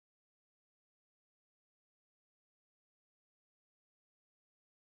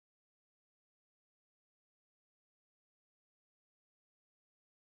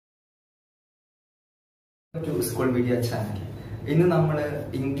to School Media channel. ഇന്ന് നമ്മൾ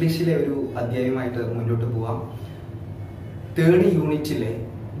ഇംഗ്ലീഷിലെ ഒരു അധ്യായമായിട്ട് മുന്നോട്ട് പോവാം. തേർഡ് യൂണിറ്റിലെ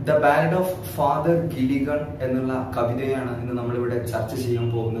ദ ബാലഡ് ഓഫ് ഫാദർ ഗിലിഗൺ എന്നുള്ള കവിതയാണ് ഇന്ന് നമ്മളിവിടെ ചർച്ച ചെയ്യാൻ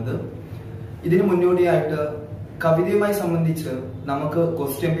പോകുന്നത്. ഇതിന് മുന്നോടിയായിട്ട് കവിതയുമായി സംബന്ധിച്ച് നമുക്ക്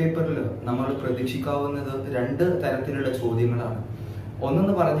ക്വസ്റ്റ്യൻ പേപ്പറിൽ നമ്മൾ പ്രതീക്ഷിക്കാവുന്നത് രണ്ട് തരത്തിലുള്ള ചോദ്യങ്ങളാണ്.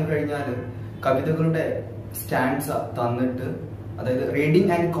 ഒന്നെന്ന് പറഞ്ഞു കഴിഞ്ഞാൽ കവിതകളുടെ സ്റ്റാൻസ തന്നിട്ട്, അതായത്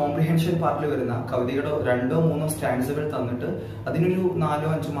റീഡിംഗ് ആൻഡ് കോംപ്രിഹെൻഷൻ പാർട്ടിൽ വരുന്ന കവിതയുടെ 2-3 സ്റ്റാൻസുകൾ തന്നിട്ട് അതിനൊരു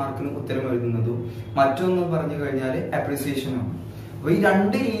 4-5 മാർക്കിന് ഉത്തരം എഴുതുന്നതും, മറ്റൊന്ന് പറഞ്ഞു കഴിഞ്ഞാൽ അപ്രീസിയേഷനും. അപ്പൊ ഈ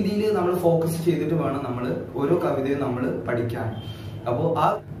രണ്ട് രീതിയിൽ നമ്മൾ ഫോക്കസ് ചെയ്തിട്ട് വേണം നമ്മൾ ഓരോ കവിതയും നമ്മൾ പഠിക്കാൻ. അപ്പോൾ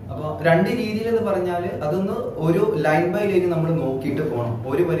രണ്ട് രീതിയിൽ എന്ന് പറഞ്ഞാൽ അതൊന്ന് ഒരു ലൈൻ ബൈ ലൈൻ നമ്മൾ നോക്കിയിട്ട് പോകണം.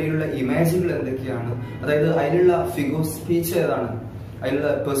 ഒരു വരിയിലുള്ള ഇമേജുകൾ എന്തൊക്കെയാണ്, അതായത് അതിലുള്ള ഫിഗർ സ്പീച്ച് ഏതാണ്, അതിലുള്ള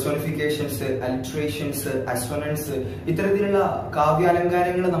പേഴ്സോണിഫിക്കേഷൻസ്, അലിട്രേഷൻസ്, അസ്വനൻസ്, ഇത്തരത്തിലുള്ള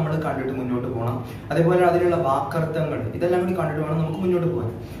കാവ്യാലങ്കാരങ്ങൾ നമ്മൾ കണ്ടിട്ട് മുന്നോട്ട് പോകണം. അതേപോലെ അതിലുള്ള വാക്കർത്ഥങ്ങൾ ഇതെല്ലാം കൂടി കണ്ടിട്ട് വേണം നമുക്ക് മുന്നോട്ട്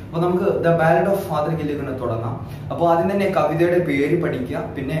പോകാൻ. അപ്പൊ നമുക്ക് the ballad of father Gilligan തുടങ്ങാം. അപ്പോൾ ആദ്യം തന്നെ കവിതയുടെ പേര് പഠിക്കുക,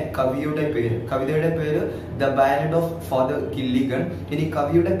 പിന്നെ കവിയുടെ പേര്. കവിതയുടെ പേര് the ballad of father Gilligan. ഇനി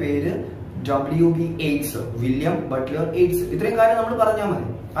കവിയുടെ പേര് W.B. Yeats, William Buttler Yeats. ഇത്രയും കാര്യം നമ്മൾ അറിഞ്ഞാൽ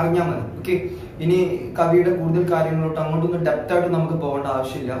മതി. ഓക്കെ. ഇനി കവിയുടെ കൂടുതൽ കാര്യങ്ങളോട്ട് അങ്ങോട്ടൊന്നും ഡെപ്ത് ആയിട്ട് നമുക്ക് പോകേണ്ട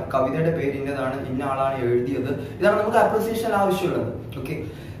ആവശ്യമില്ല. കവിതയുടെ പേര് ഇന്നതാണ്, ഇന്ന ആളാണ് എഴുതിയത്, ഇതാണ് നമുക്ക് അപ്രിസിയേഷൻ ആവശ്യമുള്ളത്. ഓക്കെ.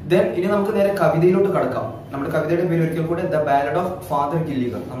 ദെൻ ഇനി നമുക്ക് നേരെ കവിതയിലോട്ട് കടക്കാം. നമ്മുടെ കവിതയുടെ പേര് ഒരിക്കൽ കൂടെ the ballad of father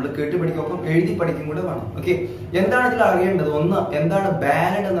Gilligan. നമ്മൾ കേട്ട് പഠിക്കൊപ്പം എഴുതി പഠിക്കും കൂടെ വേണം. ഓക്കെ. എന്താണ് ഇതിൽ അറിയേണ്ടത്? ഒന്ന്, എന്താണ്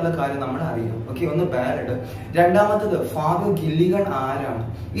ബാലഡ് എന്നുള്ള കാര്യം നമ്മൾ അറിയാം. ഓക്കെ. ഒന്ന് ബാലഡ്. രണ്ടാമത്തത് ഫാദർ ഗില്ലിഗൺ ആരാണ്.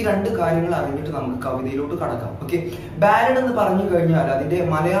 ഈ രണ്ട് കാര്യങ്ങൾ അറിഞ്ഞിട്ട് നമുക്ക് കവിതയിലോട്ട് കടക്കാം. ഓക്കെ. ബാലഡ് എന്ന് പറഞ്ഞു കഴിഞ്ഞാൽ അതിന്റെ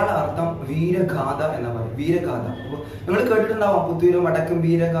മലയാള അർത്ഥം വീരഗാഥ എന്ന് പറയും. വീരഗാഥ. നിങ്ങൾ കേട്ടിട്ടുണ്ടാവാം, പുത്തൂരും വടക്കും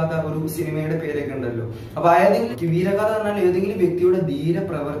വീരഗാഥ ഒരു സിനിമയുടെ പേരൊക്കെ ഉണ്ടല്ലോ. അപ്പൊ ഏതെങ്കിലും വീരഗാഥ പറഞ്ഞാൽ ഏതെങ്കിലും വ്യക്തിയുടെ ധീര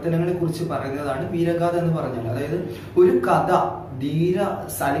പ്രവർത്തനങ്ങളെ കുറിച്ച് പറയുന്നതാണ് വീരഗാഥ എന്ന് പറഞ്ഞാൽ. അതായത് ഒരു കഥ, ധീര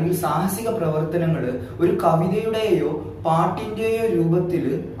അല്ലെങ്കിൽ സാഹസിക പ്രവർത്തനങ്ങൾ ഒരു കവിതയുടെയോ പാട്ടിന്റെയോ രൂപത്തിൽ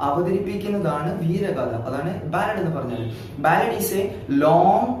അവതരിപ്പിക്കുന്നതാണ് വീരഗാഥ. അതാണ് ബാലഡ് എന്ന് പറഞ്ഞാൽ. Ballad is A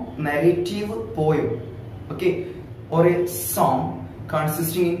long narrative poem, okay, or A song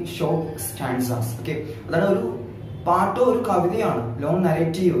consisting in short stanzas. Okay. അതാണ് ഒരു പാട്ടോ ഒരു കവിതയാണ്. ലോങ്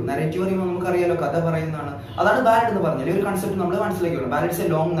നരേറ്റീവ് പറയുമ്പോൾ നമുക്കറിയാലോ കഥ പറയുന്നതാണ്. അതാണ് ബാലഡ് എന്ന് പറഞ്ഞാൽ. ഒരു കൺസെപ്റ്റ് നമ്മൾ മനസ്സിലാക്കിയാണ്. Ballad is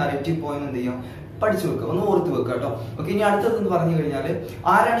A long narrative poem. എന്ത് ചെയ്യാം, പഠിച്ചു വെക്കുക, ഒന്ന് ഓർത്ത് വെക്കുക കേട്ടോ. ഓക്കെ. ഇനി അടുത്തതെന്ന് പറഞ്ഞു കഴിഞ്ഞാൽ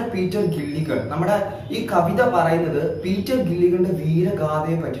ആരാണ് പീറ്റർ ഗില്ലിഗൺ. നമ്മുടെ ഈ കവിത പറയുന്നത് പീറ്റർ ഗില്ലിഗന്റെ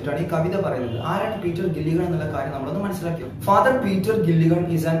വീരഗാഥയെ പറ്റിയിട്ടാണ് ഈ കവിത പറയുന്നത്. ആരാണ് പീറ്റർ ഗില്ലിഗൺ എന്നുള്ള കാര്യം നമ്മളൊന്ന് മനസ്സിലാക്കിയോ. Father Peter Gilligan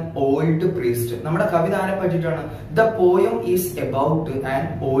is an old priest. നമ്മുടെ കവിത ആരെ പറ്റിയിട്ടാണ്? The poem is about an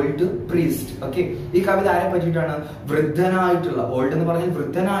old priest. Okay. ഈ കവിത ആരെ പറ്റിയിട്ടാണ്? വൃദ്ധനായിട്ടുള്ള, ഓൾഡ് എന്ന് പറഞ്ഞാൽ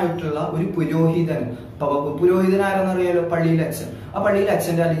വൃദ്ധനായിട്ടുള്ള ഒരു പുരോഹിതൻ. പുരോഹിതൻ ആരെന്ന് അറിയാലോ, പള്ളിയിലെ അച്ഛൻ. ആ പള്ളിയിലെ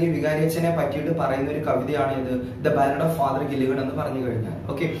അച്ഛന്റെ അല്ലെങ്കിൽ വികാരി അച്ഛനെ പറ്റിയിട്ട് പറയുന്ന ഒരു കവിതയാണ് ഇത് the ballad of father Gilligan എന്ന് പറഞ്ഞു കഴിഞ്ഞാൽ.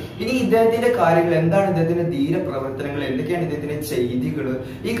 ഓക്കെ. ഇനി ഇദ്ദേഹത്തിന്റെ കാര്യങ്ങൾ എന്താണ്, ഇദ്ദേഹത്തിന്റെ ധീര പ്രവർത്തനങ്ങൾ എന്തൊക്കെയാണ്, ഇദ്ദേഹത്തിന്റെ ചെയ്തികൾ,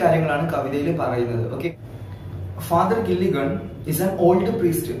 ഈ കാര്യങ്ങളാണ് കവിതയിൽ പറയുന്നത്. Okay. Father Gilligan is an old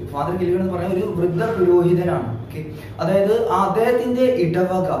priest. Father Gilligan എന്ന് പറഞ്ഞാൽ ഒരു വൃദ്ധ പുരോഹിതനാണ്. ഓക്കെ. അതായത് അദ്ദേഹത്തിന്റെ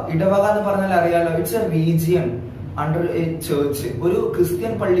ഇടവക എന്ന് പറഞ്ഞാൽ അറിയാലോ, it's A region under A church. ഒരു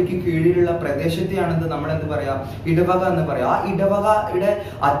ക്രിസ്ത്യൻ പള്ളിക്ക് കീഴിലുള്ള പ്രദേശത്തെയാണ് നമ്മൾ എന്ത് പറയാ, ഇടവക എന്ന് പറയാം. ആ ഇടവകയുടെ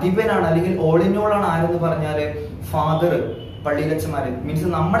അധിപനാണ് അല്ലെങ്കിൽ ഓൾ ഇൻ ഓൾ ആണ് ആരെന്ന് പറഞ്ഞാല് ഫാദർ, പള്ളിയിലച്ചന്മാര്.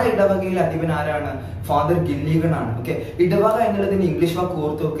 മീൻസ് നമ്മുടെ ഇടവകയിൽ അധിപൻ ആരാണ്? ഫാദർ ഗില്ലിഗൺ ആണ്. ഓക്കെ. ഇടവക എന്നുള്ളതിന് ഇംഗ്ലീഷ് വാക്ക്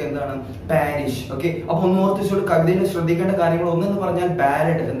ഓർത്ത് വെക്കുക, എന്താണ്? പാരിഷ്. ഓക്കെ. അപ്പൊ ഒന്ന് ഓർത്ത് വെച്ചോളൂ. കവിതയിൽ ശ്രദ്ധിക്കേണ്ട കാര്യങ്ങൾ ഒന്നെന്ന് പറഞ്ഞാൽ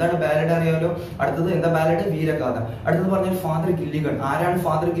ബാലഡ്. എന്താണ് ബാലഡ് അറിയാലോ. അടുത്തത് എന്താ ബാലഡ്? വീരഗാഥ. അടുത്തത് പറഞ്ഞാൽ ഫാദർ ഗില്ലിഗൺ. ആരാണ്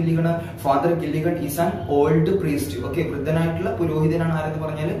father Gilligan? Father Gilligan is an old priest. Okay. വൃദ്ധനായിട്ടുള്ള പുരോഹിതനാണ് ആരെന്ന്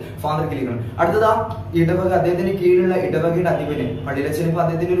പറഞ്ഞാൽ ഫാദർ ഗില്ലിഗൺ. അടുത്തത് ആ ഇടവക, അദ്ദേഹത്തിന് കീഴിലുള്ള ഇടവകയുടെ അധിപന്, പള്ളിയിലച്ചനിപ്പോ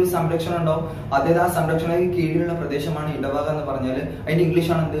അദ്ദേഹത്തിന്റെ ഒരു സംരക്ഷണം ഉണ്ടാവും. അദ്ദേഹം ആ സംരക്ഷണത്തിന് കീഴിലുള്ള പ്രദേശമാണ് ഇടവക എന്ന് പറഞ്ഞാൽ. അതിന്റെ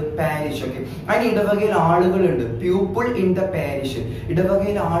ഇംഗ്ലീഷ് ആണ് എന്ത്? പാരിഷ്. ഓക്കെ. അതിന് ഇടവകയിൽ ആളുകളുണ്ട്, പീപ്പിൾ ഇൻ ദ പാരിഷ്.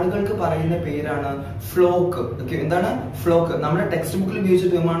 ഇടവകയിൽ ആളുകൾക്ക് പറയുന്ന പേരാണ് ഫ്ലോക്ക്. ഓക്കെ. എന്താണ് ഫ്ലോക്ക്? നമ്മുടെ ടെക്സ്റ്റ് ബുക്കിൽ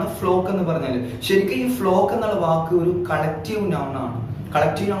ഉപയോഗിച്ചിട്ട് ഫ്ലോക്ക് എന്ന് പറഞ്ഞാൽ. ശരിക്കും ഈ ഫ്ലോക്ക് എന്നുള്ള വാക്ക് ഒരു കളക്റ്റീവ് നൗൺ ആണ്.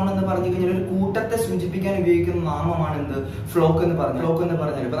 കളക്റ്റീവ് നൗൺ എന്ന് പറഞ്ഞു കഴിഞ്ഞാൽ ഒരു കൂട്ടത്തെ സൂചിപ്പിക്കാൻ ഉപയോഗിക്കുന്ന നാമമാണ് എന്ത്? ഫ്ലോക്ക് എന്ന്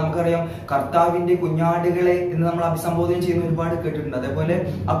പറഞ്ഞാൽ. ഇപ്പൊ നമുക്കറിയാം കർത്താവിന്റെ കുഞ്ഞാടുകളെ എന്ന് നമ്മൾ അഭിസംബോധന ചെയ്യുന്ന ഒരുപാട് കേട്ടിട്ടുണ്ട്. അതേപോലെ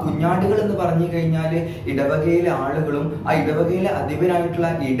ആ കുഞ്ഞാടുകൾ എന്ന് പറഞ്ഞു കഴിഞ്ഞാൽ ഇടവകയിലെ ആളുകളും ആ ഇടവകയിലെ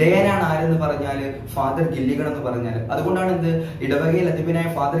അധിപനായിട്ടുള്ള ഇടയനാണ് ആരെന്ന് പറഞ്ഞാല് ഫാദർ ഗില്ലിഗൺ എന്ന് പറഞ്ഞാൽ. അതുകൊണ്ടാണ് എന്ത്, ഇടവകയിൽ അധിപനായ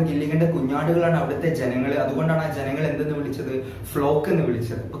ഫാദർ ഗില്ലിഗന്റെ കുഞ്ഞാടുകളാണ് അവിടുത്തെ ജനങ്ങൾ. അതുകൊണ്ടാണ് ആ ജനങ്ങൾ എന്തെന്ന് വിളിച്ചത്? ഫ്ലോക്ക് എന്ന്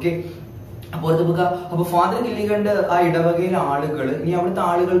വിളിച്ചത്. ഓക്കെ. അപ്പൊ ഫാദർ ഗില്ലിഗന്റെ ആ ഇടവകയിലെ ആളുകൾ, ഇനി അവിടുത്തെ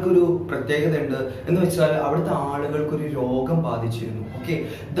ആളുകൾക്ക് ഒരു പ്രത്യേകത ഉണ്ട് എന്ന് വെച്ചാൽ അവിടുത്തെ ആളുകൾക്ക് ഒരു രോഗം ബാധിച്ചിരുന്നു. Okay,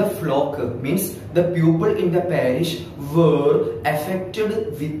 the flock means the people in the parish where affected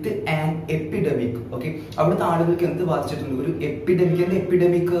with an epidemic. Okay, അവിടുത്തെ ആളുകൾക്ക് എന്ത് ബാധിച്ചിട്ടുണ്ട്? ഒരു എപ്പിഡമിക്. എന്ത്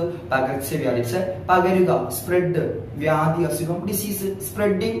എപ്പിഡമിക്? പകർച്ചവ്യാധി. പകരുക, സ്പ്രെഡ്, വ്യാധി, അസുഖം, ഡിസീസ്,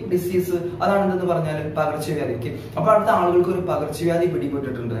 സ്പ്രെഡിങ് ഡിസീസ്, അതാണ് എന്തെന്ന് പറഞ്ഞാൽ പകർച്ചവ്യാധി. ഓക്കെ, അപ്പൊ അവിടുത്തെ ആളുകൾക്ക് ഒരു പകർച്ചവ്യാധി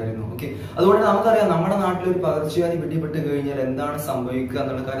പിടിപെട്ടിട്ടുണ്ടായിരുന്നു. ഓക്കെ, അതുകൊണ്ട് നമുക്കറിയാം നമ്മുടെ നാട്ടിൽ ഒരു പകർച്ചവ്യാധി പിടിപെട്ട് കഴിഞ്ഞാൽ എന്താണ് സംഭവിക്കുക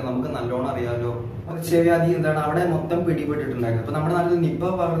എന്നുള്ള കാര്യം നമുക്ക് നല്ലോണം അറിയാലോ. പകർച്ചവ്യാധി എന്താണ് അവിടെ മൊത്തം പിടിപെട്ടിട്ടുണ്ടായിരുന്നു. അപ്പൊ നമ്മുടെ നാട്ടിൽ നിപ്പ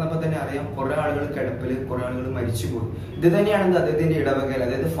പറഞ്ഞപ്പോ തന്നെ അറിയാം കുറെ ആളുകൾ കിടപ്പില്, കുറെ ആളുകൾ മരിച്ചുപോയി. ഇത് തന്നെയാണ് അദ്ദേഹത്തിന്റെ ഇടവകയിൽ,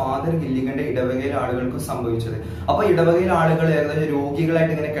 അതായത് ഫാദർ ഗില്ലിഗന്റെ ഇടവകയിലെ ആളുകൾക്ക് സംഭവിച്ചത്. അപ്പൊ ഇടവകയിലെ ആളുകൾ ഏകദേശം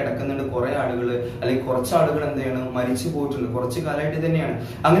രോഗികളായിട്ട് ഇങ്ങനെ കിടക്കുന്നുണ്ട്. കുറെ ആളുകൾ അല്ലെങ്കിൽ കുറച്ച് ആളുകൾ എന്ത് ചെയ്യണം? മരിച്ചു പോയിട്ടുണ്ട്. കുറച്ച് കാലമായിട്ട് തന്നെയാണ്.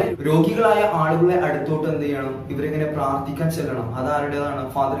 അങ്ങനെ രോഗികളായ ആളുകളെ അടുത്തോട്ട് എന്ത് ചെയ്യണം? ഇവരിങ്ങനെ പ്രാർത്ഥിക്കാൻ ചെല്ലണം. അതാരുടേതാണ്?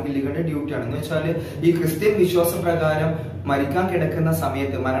 ഫാദർ ഗില്ലിഗന്റെ ഡ്യൂട്ടിയാണ്. എന്ന് വെച്ചാൽ ഈ ക്രിസ്ത്യൻ വിശ്വാസ പ്രകാരം മരിക്കാൻ കിടക്കുന്ന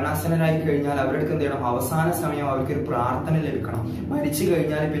സമയത്ത്, മരണാസന്നരായി കഴിഞ്ഞാൽ അവരുടെ എന്ത് ചെയ്യണം? അവസാന സമയം അവർക്ക് ഒരു പ്രാർത്ഥന ലഭിക്കണം. മരിച്ചു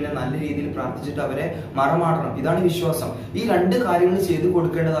കഴിഞ്ഞാൽ പിന്നെ നല്ല രീതിയിൽ പ്രാർത്ഥിച്ചിട്ട് അവരെ മറമാടണം. ഇതാണ് വിശ്വാസം. ഈ രണ്ട് കാര്യങ്ങൾ ചെയ്തു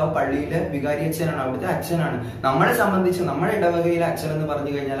കൊടുക്കേണ്ടത് ആ പള്ളിയിലെ വികാരി അച്ഛനാണ്, അവിടുത്തെ അച്ഛനാണ്. നമ്മളെ സംബന്ധിച്ച് നമ്മുടെ ഇടവകയിലെ അച്ഛൻ എന്ന്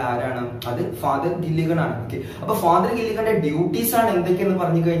പറഞ്ഞു കഴിഞ്ഞാൽ ആരാണ്? അത് ഫാദർ ഗില്ലിഗൻ ആണ്. ഓക്കെ, അപ്പൊ ഫാദർ ഗില്ലിഗന്റെ ഡ്യൂട്ടീസ് ആണ് എന്തൊക്കെയെന്ന്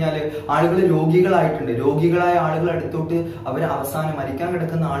പറഞ്ഞു കഴിഞ്ഞാൽ, ആളുകൾ രോഗികളായിട്ടുണ്ട്, രോഗികളായ ആളുകൾ അടുത്തോട്ട്, അവർ അവസാനം മരിക്കാൻ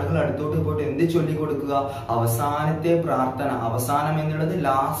കിടക്കുന്ന ആളുകൾ അടുത്തോട്ട് പോയിട്ട് എന്ത് ചൊല്ലിക്കൊടുക്കുക? അവസാനത്തെ പ്രാർത്ഥന. അവസാനം എന്നുള്ളത്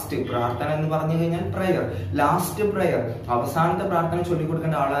ലാസ്റ്റ് പ്രാർത്ഥന എന്ന് പറഞ്ഞു കഴിഞ്ഞാൽ പ്രയർ, ലാസ്റ്റ് പ്രയർ, അവസാനത്തെ പ്രാർത്ഥന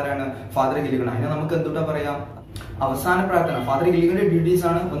ചൊല്ലിക്കൊടുക്കേണ്ട ആളാരാണ്? Father Gilligan. അതിനെ നമുക്ക് എന്തുട്ടാ പറയാം? അവസാന പ്രാർത്ഥന. ഫാദർ ഗില്ലിഗന്റെ ഡ്യൂട്ടീസ്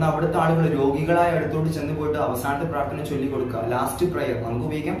ആണ് ഒന്ന് അവിടുത്തെ ആളുകൾ രോഗികളായ അടുത്തോട്ട് ചെന്ന് പോയിട്ട് അവസാനത്തെ പ്രാർത്ഥന ചൊല്ലിക്കൊടുക്കുക, ലാസ്റ്റ് പ്രയർ. നമുക്ക്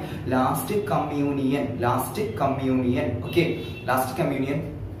ഉപയോഗിക്കാം last communion. Last communion. Okay, last communion,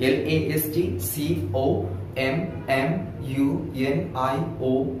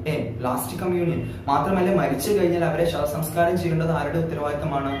 LASTCOMMUNION, last communion. മാത്രമല്ല മരിച്ചു കഴിഞ്ഞാൽ അവരെ ശവസംസ്കാരം ചെയ്യേണ്ടത് ആരുടെ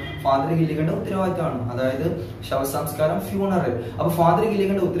ഉത്തരവാദിത്തമാണ്? ഫാദർ ഗില്ലിഗന്റെ ഉത്തരവാദിത്തമാണ്. അതായത് ശവസംസ്കാരം, ഫ്യൂണറൽ. അപ്പൊ ഫാദർ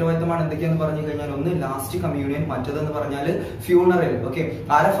ഗില്ലിഗന്റെ ഉത്തരവാദിത്തമാണ് എന്തൊക്കെയാന്ന് പറഞ്ഞു കഴിഞ്ഞാൽ, ഒന്ന് ലാസ്റ്റ് കമ്മ്യൂണിയൻ, മറ്റേതെന്ന് പറഞ്ഞാൽ ഫ്യൂണറൽ. ഓക്കെ,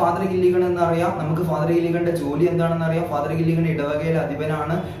 ആരെ ഫാദർ ഗില്ലിഗൻ എന്ന് അറിയാം നമുക്ക്. ഫാദർ ഗില്ലിഗന്റെ ജോലി എന്താണെന്ന് അറിയാം. ഫാദർ ഗില്ലിഗൻ ഇടവകയിലെ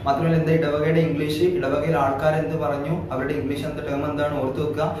അധിപനാണ്. മാത്രമല്ല എന്താ ഇടവകയുടെ ഇംഗ്ലീഷ്, ഇടവകയിലെ ആൾക്കാർ എന്ത് പറഞ്ഞു, അവരുടെ ഇംഗ്ലീഷ് എന്താ ടേം എന്താണ് ഓർത്ത്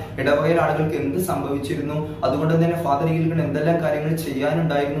വെക്കുക. ഇടവകയിലെ ആളുകൾക്ക് എന്ത് സംഭവിച്ചിരുന്നു, അതുകൊണ്ട് തന്നെ ഫാദർ ഗില്ലിഗൻ എന്തെല്ലാം കാര്യങ്ങൾ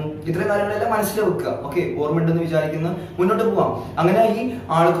ചെയ്യാനുണ്ടായിരുന്നു, ഇത്തരം കാര്യങ്ങളെല്ലാം മനസ്സിൽ വെക്കുക. ഓക്കെ, ഓർമ്മയുണ്ടെന്ന് വിചാരിക്കുന്നു. മുന്നോട്ട് പോവാം. അങ്ങനെ ഈ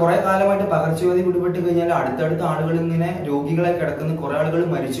കുറെ കാലമായിട്ട് പകർച്ചവ്യാധി പിടിപെട്ട് കഴിഞ്ഞാൽ അടുത്തടുത്ത ആളുകൾ ഇങ്ങനെ രോഗികളായി കിടക്കുന്നു, കുറെ ആളുകൾ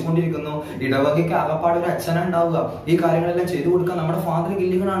മരിച്ചുകൊണ്ടിരിക്കുന്നു. ഇടവകയ്ക്ക് ആകപ്പാട് ഒരു അച്ഛനാ ഉണ്ടാവുക. ഈ കാര്യങ്ങളെല്ലാം ചെയ്തു കൊടുക്കാൻ നമ്മുടെ ഫാദർ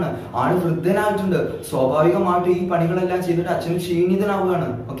ഗില്ലിഗൻ ആണ്. ആള് വൃദ്ധനായിട്ടുണ്ട്. സ്വാഭാവികമായിട്ട് ഈ പണികളെല്ലാം ചെയ്തിട്ട് അച്ഛൻ ക്ഷീണിതനാവുകയാണ്.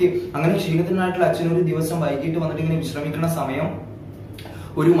 ഓക്കെ, അങ്ങനെ ക്ഷീണിതനായിട്ടുള്ള അച്ഛൻ ഒരു ദിവസം വൈകിട്ട് വന്നിട്ട് ഇങ്ങനെ വിശ്രമിക്കുന്ന സമയം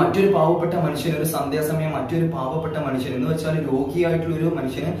മറ്റൊരു പാവപ്പെട്ട മനുഷ്യൻ, ഒരു സന്ധ്യാസമയം മറ്റൊരു പാവപ്പെട്ട മനുഷ്യൻ എന്ന് വെച്ചാൽ രോഗിയായിട്ടുള്ള ഒരു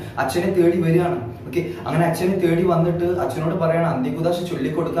മനുഷ്യന് അച്ഛനെ തേടി വരികയാണ്. ഓക്കെ, അങ്ങനെ അച്ഛനെ തേടി വന്നിട്ട് അച്ഛനോട് പറയണം അന്ത്യകുദാശ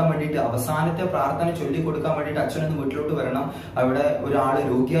ചൊല്ലിക്കൊടുക്കാൻ വേണ്ടിയിട്ട്, അവസാനത്തെ പ്രാർത്ഥന ചൊല്ലിക്കൊടുക്കാൻ വേണ്ടിയിട്ട് അച്ഛനൊന്ന് വീട്ടിലോട്ട് വരണം. അവിടെ ഒരാള്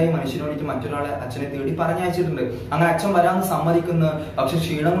രോഗിയായ മനുഷ്യന് വേണ്ടിയിട്ട് മറ്റൊരാളെ അച്ഛനെ തേടി പറഞ്ഞയച്ചിട്ടുണ്ട്. അങ്ങനെ അച്ഛൻ വരാമെന്ന് സമ്മതിക്കുന്നു. പക്ഷെ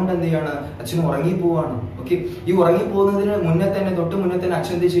ക്ഷീണം കൊണ്ട് എന്ത് ചെയ്യാണ്? അച്ഛൻ ഉറങ്ങിപ്പോവാണ്. ഓക്കെ, ഈ ഉറങ്ങിപ്പോകുന്നതിന് തൊട്ട് മുന്നേ തന്നെ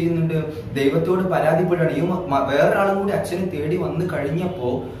അച്ഛൻ എന്ത് ചെയ്യുന്നുണ്ട്? ദൈവത്തോട് പരാതിപ്പെടുകയാണ്. ഈ വേറൊരാളും കൂടി അച്ഛനെ തേടി വന്ന് കഴിഞ്ഞപ്പോ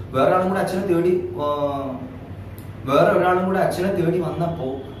വേറൊരാളും കൂടെ അച്ഛനെ തേടി വന്നപ്പോ,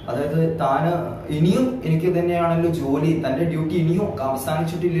 അതായത് താന് ഇനിയും എനിക്ക് തന്നെയാണല്ലോ ജോലി, തന്റെ ഡ്യൂട്ടി ഇനിയും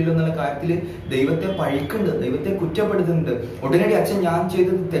അവസാനിച്ചിട്ടില്ലല്ലോ എന്നുള്ള കാര്യത്തിൽ ദൈവത്തെ പഴിക്കുന്നുണ്ട്, ദൈവത്തെ കുറ്റപ്പെടുത്തുന്നുണ്ട്. ഉടനടി അച്ഛൻ ഞാൻ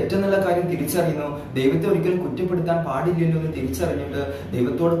ചെയ്തത് തെറ്റെന്നുള്ള കാര്യം തിരിച്ചറിയുന്നു. ദൈവത്തെ ഒരിക്കലും കുറ്റപ്പെടുത്താൻ പാടില്ലല്ലോ എന്ന് തിരിച്ചറിഞ്ഞിട്ട്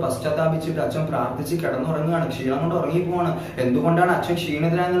ദൈവത്തോട് പശ്ചാത്താപിച്ചിട്ട് അച്ഛൻ പ്രാർത്ഥിച്ച് കിടന്നുറങ്ങുകയാണ്. ക്ഷീണം കൊണ്ട് ഉറങ്ങിപ്പോവാണ്. എന്തുകൊണ്ടാണ് അച്ഛൻ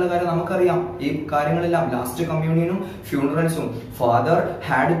ക്ഷീണിതനായെന്നുള്ള കാര്യം നമുക്കറിയാം. ഈ കാര്യങ്ങളെല്ലാം last കമ്മ്യൂണിയനും ഫ്യൂണറൽസും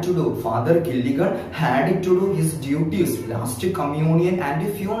father Gilligan had to do his duties, last communion and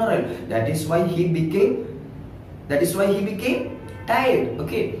funeral. That is why he became tired.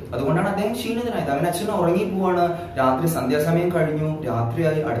 Okay, അതുകൊണ്ടാണ് അദ്ദേഹം ക്ഷീണിതനായത്. അങ്ങനെ അച്ഛൻ ഉറങ്ങിപ്പോവാണ്. രാത്രി സന്ധ്യാസമയം കഴിഞ്ഞു,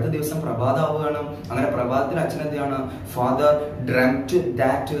 രാത്രിയായി. അടുത്ത ദിവസം പ്രഭാതമാവുകയാണ്. അങ്ങനെ പ്രഭാതത്തിൽ അച്ഛൻ എന്താണ്? Father dreamt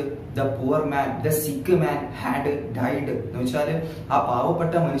that the poor man, the sick man had died. എന്ന് വെച്ചാല് ആ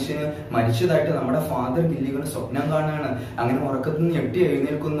പാവപ്പെട്ട മനുഷ്യന് മരിച്ചതായിട്ട് നമ്മുടെ ഫാദർ ഗില്ലിഗൻ സ്വപ്നം കാണുകയാണ്. അങ്ങനെ ഉറക്കത്തിൽ നിന്ന് ഞെട്ടി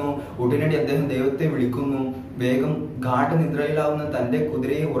എഴുന്നേൽക്കുന്നു. ഉടനടി അദ്ദേഹം ദൈവത്തെ വിളിക്കുന്നു. വേഗം ഗാഠനിദ്രയിലാവുന്ന തന്റെ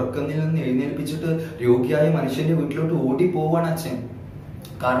കുതിരയെ ഉറക്കത്തിൽ നിന്ന് എഴുന്നേൽപ്പിച്ചിട്ട് രോഗിയായ മനുഷ്യന്റെ വീട്ടിലോട്ട് ഓടി പോവാണ് അച്ഛൻ.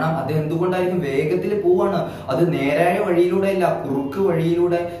 കാരണം അത് എന്തുകൊണ്ടായിരിക്കും? വേഗത്തിൽ പോവാണ്. അത് നേരായ വഴിയിലൂടെ അല്ല, കുറുക്ക്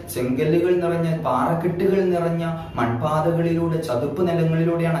വഴിയിലൂടെ, ചെങ്കല്ലുകൾ നിറഞ്ഞ, പാറക്കെട്ടുകൾ നിറഞ്ഞ മൺപാതകളിലൂടെ, ചതുപ്പ്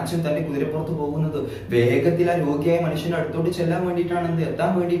നിലങ്ങളിലൂടെയാണ് അച്ഛൻ തന്റെ കുതിരപ്പുറത്ത് പോകുന്നത്. വേഗത്തിൽ ആ രോഗിയായ മനുഷ്യന്റെ അടുത്തോട്ട് ചെല്ലാൻ വേണ്ടിയിട്ടാണെന്ത്,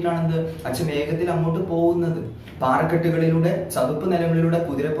 എത്താൻ വേണ്ടിയിട്ടാണെന്ത് അച്ഛൻ വേഗത്തിൽ അങ്ങോട്ട് പോകുന്നത്. പാറക്കെട്ടുകളിലൂടെ, ചതുപ്പ് നിലങ്ങളിലൂടെ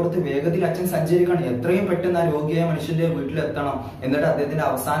കുതിരപ്പുറത്ത് വേഗത്തിൽ അച്ഛൻ സഞ്ചരിക്കണം. എത്രയും പെട്ടെന്ന് ആ രോഗിയായ മനുഷ്യന്റെ വീട്ടിലെത്തണം, എന്നിട്ട് അദ്ദേഹത്തിന്റെ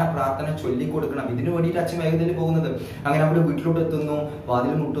അവസാന പ്രാർത്ഥന ചൊല്ലിക്കൊടുക്കണം. ഇതിനു വേണ്ടിയിട്ട് അച്ഛൻ വേഗത്തിൽ പോകുന്നത്. അങ്ങനെ അവിടെ വീട്ടിലോട്ട് എത്തുന്നു,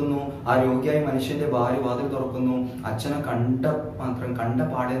 വാതിൽ മുട്ടുന്നു. ആ രോഗിയായ മനുഷ്യന്റെ ഭാര്യ വാതിൽ തുറക്കുന്നു. അച്ഛനെ കണ്ട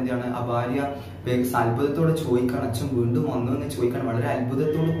പാടെ എന്താണ്, ആ ഭാര്യ അത്ഭുതത്തോടെ ചോദിക്കാണ്, അച്ഛൻ വീണ്ടും വന്നു എന്ന് ചോദിക്കാണ്. വളരെ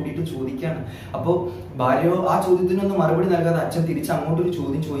അത്ഭുതത്തോട് കൂടിയിട്ട് ചോദിക്കാണ്. അപ്പോ ഭാര്യ ആ ചോദ്യത്തിനൊന്നും മറുപടി നൽകാതെ അച്ഛൻ തിരിച്ച് അങ്ങോട്ടൊരു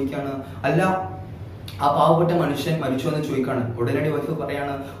ചോദ്യം ചോദിക്കാണ്, അല്ല ആ പാവപ്പെട്ട മനുഷ്യൻ മരിച്ചു എന്ന് ചോദിക്കാണ്. ഉടനടി വൈഫ്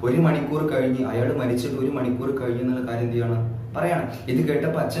പറയാണ്, 1 മണിക്കൂർ കഴിഞ്ഞ്, അയാൾ മരിച്ചിട്ട് 1 മണിക്കൂർ കഴിഞ്ഞു എന്നുള്ള കാര്യം എന്ത് ചെയ്യാണ് പറയാണ്. ഇത്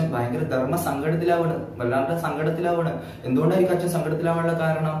കേട്ടപ്പോ അച്ഛൻ ഭയങ്കര ധർമ്മ സങ്കടത്തിലാവാണ്, വല്ലാണ്ട് സങ്കടത്തിലാവാണ്. എന്തുകൊണ്ടായിരിക്കും അച്ഛൻ സങ്കടത്തിലാവാനുള്ള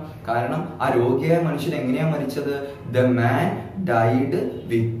കാരണം ആ രോഗിയായ മനുഷ്യൻ എങ്ങനെയാ മരിച്ചത്? The man died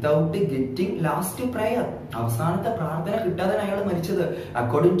without getting last prayer. അവസാനത്തെ പ്രാർത്ഥന കിട്ടാതെ അയാൾ മരിച്ചത്.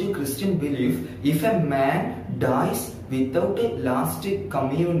 According to Christian belief, if a man dyes without last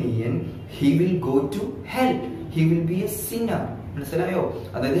communion, he will go to hell, he will be a sinner. മനസ്സിലായോ?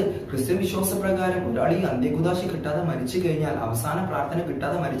 അതായത് ക്രിസ്ത്യൻ വിശ്വാസ പ്രകാരം ഒരാൾ ഈ അന്ത്യകുദാശ കിട്ടാതെ മരിച്ചു കഴിഞ്ഞാൽ, അവസാന പ്രാർത്ഥന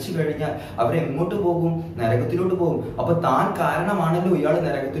കിട്ടാതെ മരിച്ചു കഴിഞ്ഞാൽ അവരെങ്ങോട്ട് പോകും? നരകത്തിലോട്ട് പോകും. അപ്പൊ താൻ കാരണമാണല്ലോ ഇയാൾ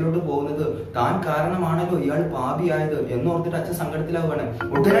നരകത്തിലോട്ട് പോകുന്നത്, താൻ കാരണമാണല്ലോ ഇയാൾ പാപിയായത് എന്നോർത്തിട്ട് അച്ഛൻ സങ്കടത്തിലാവുകയാണ്.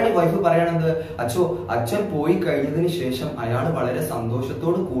 ഉടനടി വൈഫ് പറയണത്, അച്ഛൻ പോയി കഴിഞ്ഞതിന് ശേഷം അയാൾ വളരെ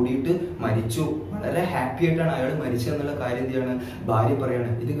സന്തോഷത്തോട് കൂടിയിട്ട് മരിച്ചു, വളരെ ഹാപ്പി ആയിട്ടാണ് അയാൾ മരിച്ചതെന്നുള്ള കാര്യം എന്താണ് ഭാര്യ പറയാണ്.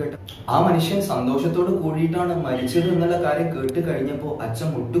 ഇത് കേട്ട ആ മനുഷ്യൻ സന്തോഷത്തോട് കൂടിയിട്ടാണ് മരിച്ചത് എന്നുള്ള കാര്യം കേട്ട് കഴിഞ്ഞപ്പോ അച്ഛൻ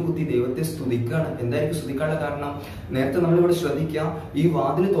മുട്ടുകുത്തി ദൈവത്തെ സ്തുതിക്കാണ്. എന്തായിരിക്കും സ്തുതിക്കാനുള്ള കാരണം? നേരത്തെ നമ്മളിവിടെ ശ്രദ്ധിക്കുക, ഈ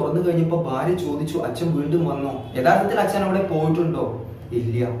വാതിൽ തുറന്നു കഴിഞ്ഞപ്പോ ഭാര്യ ചോദിച്ചു, അച്ഛൻ വീണ്ടും വന്നോ? യഥാർത്ഥത്തിൽ അച്ഛൻ അവിടെ പോയിട്ടുണ്ടോ?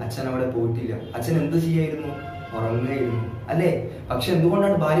 ഇല്ല, അച്ഛൻ അവിടെ പോയിട്ടില്ല. അച്ഛൻ എന്ത് ചെയ്യായിരുന്നു? ഉറങ്ങുകയായിരുന്നു, അല്ലേ? പക്ഷെ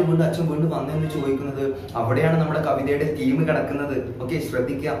എന്തുകൊണ്ടാണ് ഭാര്യ വീണ്ടും അച്ഛൻ വീണ്ടും വന്നെന്ന് ചോദിക്കുന്നത്? അവിടെയാണ് നമ്മുടെ കവിതയുടെ തീം കിടക്കുന്നത്. ഓക്കെ,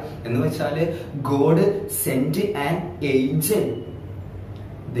 ശ്രദ്ധിക്കുക. എന്ന് വെച്ചാല് ഗോഡ് സെന്റ് ആൻ ഏഞ്ചൽ,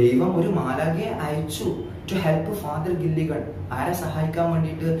 ദൈവം ഒരു മാലാഖയെ അയച്ചു ടു ഹെൽപ്പ് ഫാദർ ഗില്ലിഗൺ. ആരെ സഹായിക്കാൻ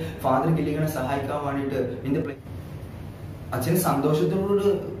വേണ്ടിയിട്ട്? ഫാദർ ഗില്ലിഗനെ സഹായിക്കാൻ വേണ്ടിയിട്ട്. അച്ഛന് സന്തോഷത്തോട്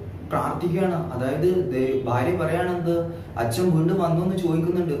പ്രാർത്ഥിക്കുകയാണ്. അതായത് ഭാര്യ പറയാണെന്ത്, അച്ഛൻ വീണ്ടും വന്നു എന്ന്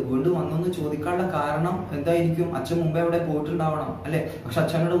ചോദിക്കുന്നുണ്ട്. വീണ്ടും വന്നു എന്ന് ചോദിക്കാനുള്ള കാരണം എന്തായിരിക്കും? അച്ഛൻ മുമ്പേ അവിടെ പോയിട്ടുണ്ടാവണം, അല്ലെ? പക്ഷെ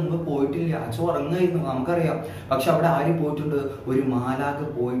അച്ഛനോട് മുമ്പ് പോയിട്ടില്ല, അച്ഛൻ ഉറങ്ങായിരുന്നു, നമുക്കറിയാം. പക്ഷെ അവിടെ ആര് പോയിട്ടുണ്ട്? ഒരു മാലാഖ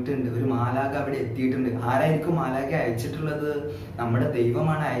പോയിട്ടുണ്ട്, ഒരു മാലാഖ അവിടെ എത്തിയിട്ടുണ്ട്. ആരായിരിക്കും മാലാഖ അയച്ചിട്ടുള്ളത്? നമ്മുടെ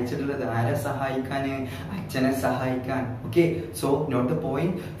ദൈവമാണ് അയച്ചിട്ടുള്ളത്. ആരെ സഹായിക്കാന്? അച്ഛനെ സഹായിക്കാൻ. Okay, so not the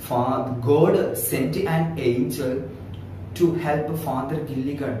point. God saint an Angel to help father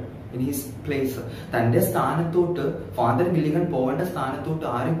Gilligan in his place. തന്റെ സ്ഥാനത്തോട്ട്, ഫാദർ ഗില്ലിഗൺ പോകേണ്ട സ്ഥാനത്തോട്ട്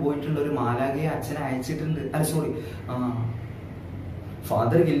ആര് പോയിട്ടുണ്ട്? ഒരു മാലാഖയെ അച്ഛനെ അയച്ചിട്ടുണ്ട്.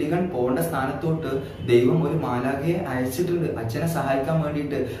 ഫാദർ ഗില്ലിഗൺ പോകേണ്ട സ്ഥാനത്തോട്ട് ദൈവം ഒരു മാലാഖയെ അയച്ചിട്ടുണ്ട് അച്ഛനെ സഹായിക്കാൻ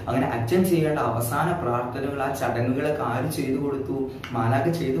വേണ്ടിയിട്ട്. അങ്ങനെ അച്ഛൻ ചെയ്യേണ്ട അവസാന പ്രാർത്ഥനകൾ, ആ ചടങ്ങുകളൊക്കെ ആര് ചെയ്തു കൊടുത്തു? മാലാഖ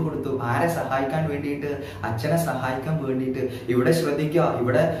ചെയ്തു കൊടുത്തു. ആരെ സഹായിക്കാൻ വേണ്ടിയിട്ട്? അച്ഛനെ സഹായിക്കാൻ വേണ്ടിയിട്ട്. ഇവിടെ ശ്രദ്ധിക്കുക,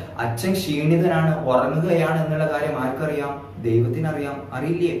 ഇവിടെ അച്ഛൻ ക്ഷീണിതനാണ്, ഉറങ്ങുകയാണ് എന്നുള്ള കാര്യം ആർക്കറിയാം? ദൈവത്തിനറിയാം.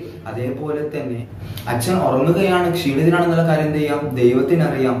 അറിയില്ലേ? അതേപോലെ തന്നെ അച്ഛൻ ഉറങ്ങുകയാണ്, ക്ഷീണിതനാണെന്നുള്ള കാര്യം എന്ത് ചെയ്യാം?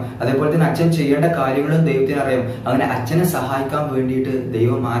 ദൈവത്തിനറിയാം. അതേപോലെ തന്നെ അച്ഛൻ ചെയ്യേണ്ട കാര്യങ്ങളും ദൈവത്തിനറിയാം. അങ്ങനെ അച്ഛനെ സഹായിക്കാൻ വേണ്ടിയിട്ട്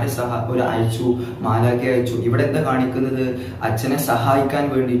ദൈവം ആരെ അയച്ചു? മാലാഖയെ അയച്ചു. ഇവിടെ എന്താ കാണിക്കുന്നത്? അച്ഛനെ സഹായിക്കാൻ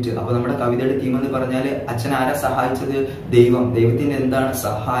വേണ്ടിയിട്ട്. അപ്പൊ നമ്മുടെ കവിതയുടെ തീം എന്ന് പറഞ്ഞാല് അച്ഛൻ ആരെ സഹായിച്ചത്? ദൈവം. ദൈവത്തിന്റെ എന്താണ്?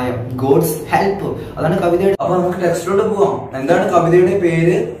 സഹായം. God's help. അതാണ് കവിതയുടെ. അപ്പൊ നമുക്ക് ടെക്സ്റ്റിലോട്ട് പോവാം. എന്താണ് കവിതയുടെ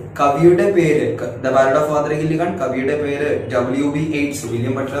പേര്? കവിയുടെ പേര് the ballad of father Gilligan. കവിയുടെ പേര് WB eights,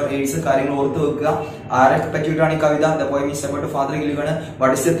 William Buttler eights. കാര്യങ്ങൾ ഓർത്ത് വെക്കുക. ആരെ പറ്റിയിട്ടാണ് ഈ കവിത? The poem is about father Gilligan.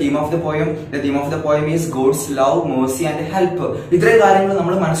 What is the theme of the poem? The theme of the poem is God's love, Mercy and help. ഇത്രയും കാര്യങ്ങൾ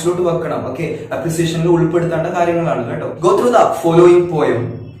നമ്മൾ മനസ്സിലോട്ട് വെക്കണം. ഓക്കെ, അപ്രിസിയേഷനിൽ ഉൾപ്പെടുത്തേണ്ട കാര്യങ്ങളാണ് കേട്ടോ. Go through the following poem,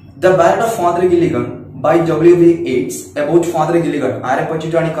 the ballad of father Gilligan by WB Yeats, about Father Gilligan. ആരെ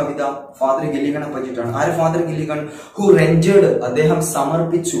പറ്റിയിട്ടാണ് ഈ കവിത? ഫാദർ ഗില്ലിഗനെ പറ്റിയിട്ടാണ്. ആരെ? ഫാദർ ഗില്ലിഗൻ, who rendered, അദ്ദേഹം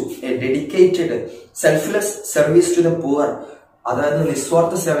സമർപ്പിച്ചു, a dedicated selfless service to the poor. അതായത്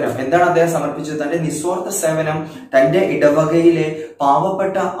നിസ്വാർത്ഥ സേവനം. എന്താണ് അദ്ദേഹം സമർപ്പിച്ചത്? തന്റെ നിസ്വാർത്ഥ സേവനം തന്റെ ഇടവകയിലെ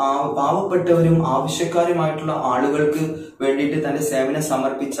പാവപ്പെട്ടവരും ആവശ്യക്കാരുമായിട്ടുള്ള ആളുകൾക്ക് വേണ്ടിയിട്ട് തന്റെ സേവനം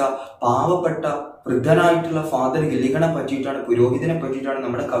സമർപ്പിച്ച പാവപ്പെട്ട വൃദ്ധനായിട്ടുള്ള ഫാദർ ഗില്ലിഗനെ പറ്റിയിട്ടാണ്, പുരോഹിതനെ പറ്റിയിട്ടാണ്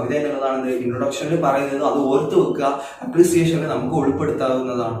നമ്മുടെ കവിത എന്നുള്ളതാണ് ഇൻട്രൊഡക്ഷനിൽ പറയുന്നത്. അത് ഓർത്ത് വെക്കുക. അപ്രീസിയേഷനിൽ നമുക്ക്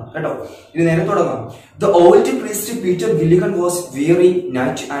ഉൾപ്പെടുത്താവുന്നതാണ് കേട്ടോ. ഇനി നേരെ തുടങ്ങാം. The old priest Peter Gilligan was weary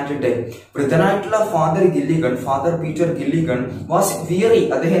night and day. വൃദ്ധനായിട്ടുള്ള father Gilligan, father Peter Gilligan was weary.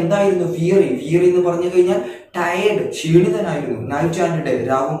 അദ്ദേഹം എന്തായിരുന്നു? weary എന്ന് പറഞ്ഞു കഴിഞ്ഞാൽ ടയേർഡ്, ക്ഷീണിതനായിരുന്നു. നൈറ്റ് ആൻഡ് ഡേ,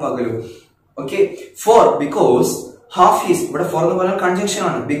 രാവും പകലും. Okay, four because half his, ഇവിടെ ഫോർ എന്ന് പറഞ്ഞാൽ കൺജങ്ഷൻ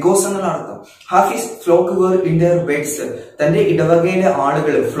ആണ്, ബിക്കോസ് എന്നുള്ള അർത്ഥം. Half his flock where in there beds, തന്റെ ഇടവകയിലെ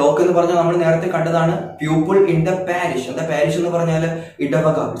ആളുകൾ. ഫ്ലോക്ക് എന്ന് പറഞ്ഞാൽ നമ്മൾ നേരത്തെ കണ്ടതാണ് പീപ്പിൾ ഇൻ ദ പാരിഷ്. എന്താ പാരിഷ് എന്ന് പറഞ്ഞാൽ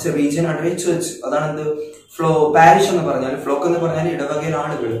ഇടവക, it's A region under A church. അതാണ് എന്ത് പാരിഷ് എന്ന് പറഞ്ഞാൽ. ഫ്ലോക്ക് എന്ന് പറഞ്ഞാൽ ഇടവകയിലെ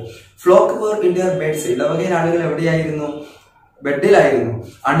ആളുകൾ. Flock where in there beds, ഇടവകയിലെ ആളുകൾ എവിടെയായിരുന്നു? ബെഡിലായിരുന്നു.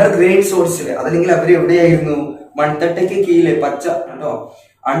 അണ്ടർ ഗ്രീൻ സോഴ്സില്, അതല്ലെങ്കിൽ അവർ എവിടെയായിരുന്നു? മൺതട്ടയ്ക്ക് കീഴില്, പച്ച കേട്ടോ,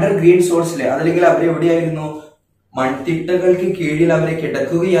 അണ്ടർ ഗ്രീൻ സോഴ്സില്, അതല്ലെങ്കിൽ അവർ എവിടെയായിരുന്നു? മൺതിട്ടകൾക്ക് കീഴിൽ അവരെ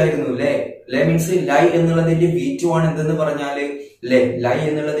കിടക്കുകയായിരുന്നു. ലേ മീൻസ് ലൈ എന്നുള്ളതിന്റെ V2 ആണ്. എന്തെന്ന് പറഞ്ഞാല് ലൈ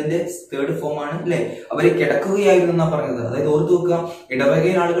എന്നുള്ളതിന്റെ തേർഡ് ഫോം ആണ് ലെ. അവര് കിടക്കുകയായിരുന്നു എന്നാ പറഞ്ഞത്. അതായത് ഓർത്തു വെക്കുക,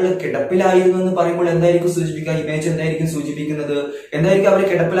 ഇടവകയിൽ ആളുകൾ കിടപ്പിലായിരുന്നു എന്ന് പറയുമ്പോൾ എന്തായിരിക്കും സൂചിപ്പിക്കുക? ഇമേജ് എന്തായിരിക്കും സൂചിപ്പിക്കുന്നത്? എന്തായിരിക്കും അവര്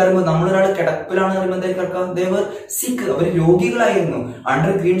കിടപ്പിലാകുമ്പോൾ? നമ്മളൊരാൾ കിടപ്പിലാണ് പറയുമ്പോൾ എന്തായിരിക്കും? ദേവർ സിക്ക്, അവർ രോഗികളായിരുന്നു.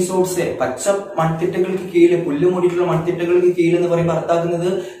 അണ്ടർ ഗ്രീൻ സോഴ്സ്, പച്ച മൺതിട്ടകൾക്ക് കീഴിൽ, പുല്ലുമൂടിയിട്ടുള്ള മൺതിട്ടകൾക്ക് കീഴിൽ എന്ന് പറയുമ്പോൾ അർത്ഥാക്കുന്നത്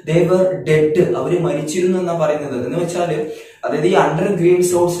ദേവർ ഡെഡ്, അവര് മരിച്ചിരുന്നു എന്നാ പറയുന്നത്. എന്ന് വെച്ചാല് അതായത് ഈ അണ്ടർ ഗ്രീൻ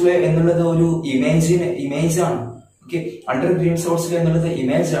സോഴ്സില് എന്നുള്ളത് ഒരു ഇമേജ് ആണ്. അണ്ടർ ഗ്രീൻ സോഴ്സിൽ എന്നുള്ളത്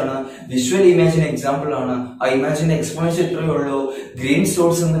ഇമേജ് ആണ്, വിഷ്വൽ ഇമേജിന് എക്സാമ്പിൾ ആണ്. ആ ഇമേജിന്റെ എക്സ്പ്ലനേഷൻ ഇത്രയേ ഉള്ളൂ. ഗ്രീൻ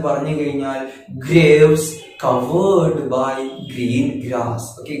സോഴ്സ് എന്ന് പറഞ്ഞു കഴിഞ്ഞാൽ Graves covered by green grass.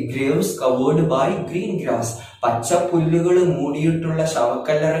 Graves covered by green grass, പച്ച പുല്ലുകൾ മൂടിയിട്ടുള്ള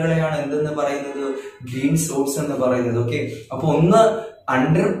ശവക്കല്ലറകളെയാണ് എന്തെന്ന് പറയുന്നത്? ഗ്രീൻ സോഴ്സ് എന്ന് പറയുന്നത്. അപ്പൊ ഒന്ന്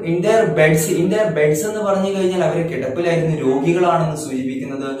അണ്ടർ ഇൻ ദെയർ ബെഡ്സ് എന്ന് പറഞ്ഞു കഴിഞ്ഞാൽ അവര് കിടപ്പിലായിരുന്നു, രോഗികളാണെന്ന്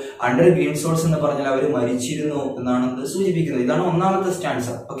സൂചിപ്പിക്കുന്നത്. അണ്ടർ ഗ്രീൻ സോഴ്സ് എന്ന് പറഞ്ഞാൽ അവർ മരിച്ചിരുന്നു എന്നാണ് സൂചിപ്പിക്കുന്നത്. ഇതാണ് ഒന്നാമത്തെ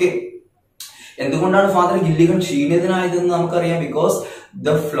സ്റ്റാൻസർ. എന്തുകൊണ്ടാണ് ഫാദർ ഗില്ലിഗൻ ക്ഷീണിതനായതെന്ന് നമുക്കറിയാം. ബിക്കോസ്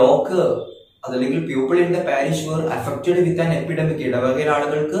ദ ഫ്ലോക്ക്, അതല്ലെങ്കിൽ people in the parish where affected with an epidemic, ഇടവകയിലെ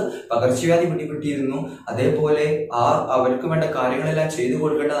ആളുകൾക്ക് പകർച്ചവ്യാധി പിടിപെട്ടിരുന്നു. അതേപോലെ അവർക്ക് വേണ്ട കാര്യങ്ങളെല്ലാം ചെയ്തു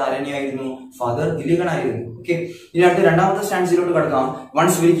കൊടുക്കേണ്ടത് ആരെന്നെയായിരുന്നു? ഫാദർ ഗില്ലിഗൻ ആയിരുന്നു. ഇനി അടുത്ത രണ്ടാമത്തെ സ്റ്റാൻസിലോട്ട് കടക്കാം.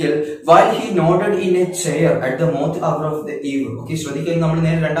 വൺസ് ഒരിക്കൽ while he nodded in a chair at the mouth hour of the eve. ശ്രദ്ധിക്കുക, നമ്മൾ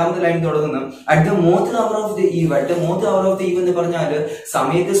നേരെ രണ്ടാമത്തെ ലൈൻ തുടങ്ങുന്നു. at the mouth hour of the eve. at the mouth hour of the eve എന്ന് പറഞ്ഞാൽ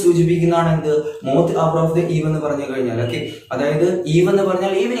സമയത്തെ സൂചിപ്പിക്കുന്നതാണ് എന്ത്? mouth hour of the eve എന്ന് പറഞ്ഞു കഴിഞ്ഞാൽ. അതായത് ഈവ് എന്ന്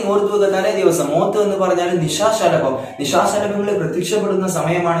പറഞ്ഞാൽ ഈവനിങ്, ഓർത്തു വെക്കുക, തലേ ദിവസം. മോത്ത് എന്ന് പറഞ്ഞാൽ നിശാശലഭം, നിശാശലഭങ്ങൾ പ്രത്യക്ഷപ്പെടുന്ന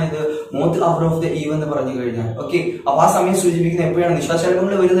സമയമാണ് ഇത് mouth hour of the eve എന്ന് പറഞ്ഞു കഴിഞ്ഞാൽ. അപ്പൊ ആ സമയം സൂചിപ്പിക്കുന്ന എപ്പോഴാണ്?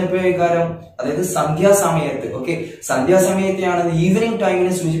 നിശാശലഭങ്ങൾ വരുന്ന എപ്പോഴേക്കാരം? അതായത് സന്ധ്യാസമയത്ത്. സന്ധ്യാസമയത്തെയാണ് ഈവനിങ്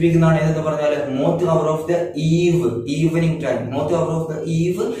ടൈമിനെ സൂചിപ്പിക്കുന്നതാണ് ഏതെന്ന് പറഞ്ഞാൽ mouth hour of the eve, evening time. mouth hour of the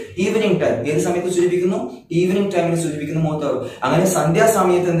eve, evening time. ഏത് സമയത്ത് സൂചിപ്പിക്കുന്നു? ഈവനിങ് ടൈമിനെ സൂചിപ്പിക്കുന്നു mouth hour. അങ്ങനെ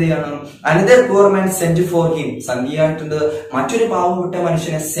സന്ധ്യാസമയത്ത് എന്ത് ചെയ്യണം? another poor man sent for him. സന്ധ്യയായിട്ടുണ്ട് മറ്റൊരു പാവപ്പെട്ട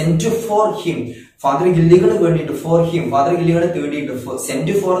മനുഷ്യനെ sent for him, ഫാദർ ഗില്ലിഗന് വേണ്ടിയിട്ട്, for him, father ഗില്ലിഗനെ തേടിയിട്ട്.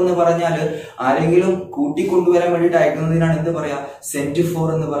 Saint four എന്ന് പറഞ്ഞാൽ ആരെങ്കിലും കൂട്ടിക്കൊണ്ടുവരാൻ വേണ്ടിയിട്ട് അയക്കുന്നതിനാണ് എന്ത് പറയാ? സെന്റ് ഫോർ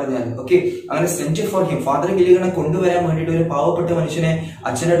എന്ന് പറഞ്ഞാൽ. അങ്ങനെ സെന്റ് ഫോർ ഹിം, ഫാദർ ഗില്ലിഗനെ കൊണ്ടുവരാൻ വേണ്ടിയിട്ട് ഒരു പാവപ്പെട്ട മനുഷ്യനെ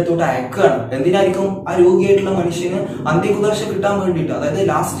അച്ഛൻ്റെ അടുത്തോട്ട് അയക്കുകയാണ്. എന്തിനായിരിക്കും? ആ രോഗിയായിട്ടുള്ള മനുഷ്യന് അന്ത്യകുദർശ കിട്ടാൻ വേണ്ടിയിട്ട്, അതായത്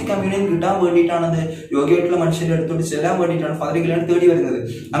ലാസ്റ്റ് കമ്മ്യൂണിയൻ കിട്ടാൻ വേണ്ടിയിട്ടാണ് അത് രോഗിയായിട്ടുള്ള മനുഷ്യന്റെ അടുത്തോട്ട് ചെല്ലാൻ വേണ്ടിയിട്ടാണ് ഫാദർ ഗില്ലിഗനെ തേടി വരുന്നത്.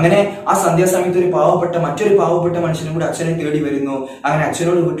 അങ്ങനെ ആ സന്ധ്യാസമയത്ത് മറ്റൊരു പാവപ്പെട്ട മനുഷ്യനും കൂടി അച്ഛനെ തേടി വരുന്നു. അങ്ങനെ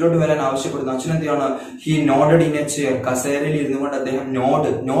അച്ഛനോട് വീട്ടിലോട്ട് വരാൻ ആവശ്യപ്പെടുന്നു. അച്ഛൻ എന്ത്? He nodded in A chair, കസേരയിൽ ഇരുന്നു കൊണ്ട് അദ്ദേഹം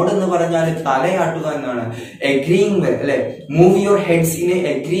നോഡ് എന്ന് പറഞ്ഞാൽ തലയാട്ടുക എന്നാണ്. എഗ്രീയിങ് വേ, അല്ലെ? Move your heads in A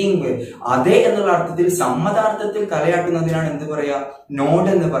agreeing വേ. അതേ എന്നുള്ള അർത്ഥത്തിൽ, സമ്മതാർത്ഥത്തിൽ തലയാട്ടുന്നതിനാണ് എന്ത് പറയാ? നോഡ്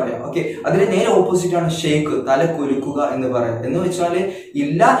എന്ന് പറയാം. അതിന് നേരെ ഓപ്പോസിറ്റ് ആണ് ഷെയ്ക്ക്, തല കുലുക്കുക എന്ന് പറയാം. എന്ന് വെച്ചാല്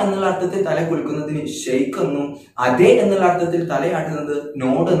ഇല്ല എന്നുള്ള അർത്ഥത്തിൽ തല കുലുക്കുന്നതിന് ഷെയ്ക്ക് എന്നും, അതേ എന്നുള്ള അർത്ഥത്തിൽ തലയാട്ടുന്നത്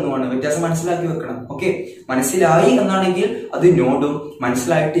നോഡ് എന്നുമാണ്. വ്യത്യാസം മനസ്സിലാക്കി വെക്കണം. മനസ്സിലായി എന്നാണെങ്കിൽ അത് നോഡും,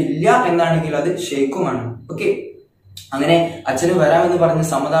 മനസ്സിലായിട്ടില്ല എന്നാണെങ്കിൽ അത് ഷെയ്ക്കുമാണ്. അങ്ങനെ അച്ഛന് വരാമെന്ന് പറഞ്ഞ്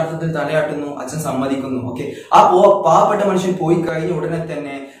സമ്മതാർത്ഥത്തിൽ തലയാട്ടുന്നു. അച്ഛൻ സമ്മതിക്കുന്നു. ആ പാവപ്പെട്ട മനുഷ്യൻ പോയി കഴിഞ്ഞ ഉടനെ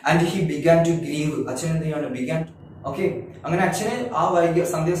തന്നെ and he began to grieve, അച്ഛൻ എന്ത് ചെയ്യാണ്? ബിഗാൻ. അങ്ങനെ അച്ഛന് ആ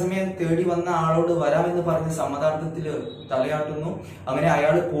സന്ധ്യാസമയം തേടി വന്ന ആളോട് വരാമെന്ന് പറഞ്ഞ് സമ്മതാർത്ഥത്തില് തലയാട്ടുന്നു. അങ്ങനെ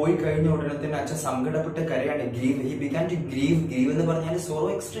അയാൾ പോയി കഴിഞ്ഞ ഉടനെ തന്നെ അച്ഛൻ സങ്കടപ്പെട്ട് കരയാണ്. Grieve, he began to grieve. Grieve എന്ന് പറഞ്ഞാൽ സോറോ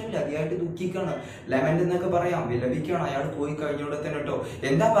എക്സ്ട്രീമിൽ, അതിയായിട്ട് ദുഃഖിക്കാണ്. ലെമന്റ് എന്നൊക്കെ പറയാം, വിലപിക്കാണ്. അയാൾ പോയി കഴിഞ്ഞ ഉടനെ തന്നെ കേട്ടോ.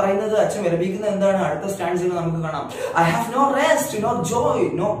 എന്താ പറയുന്നത്? അച്ഛൻ വിലപിക്കുന്നത് എന്താണ്? അടുത്ത സ്റ്റാൻസിൽ നമുക്ക് കാണാം. I have no rest, no Joy,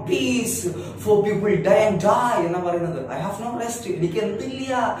 no piece, for people dye and dye എന്നാ പറയുന്നത്. ഐ ഹാവ് നോ റെസ്റ്റ്, എനിക്ക്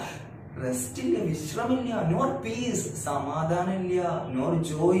എന്തില്ല? റെസ്റ്റ് ഇല്ല, വിശ്രമില്ല. നോർ പീസ്, സമാധാനമില്ല. നോർ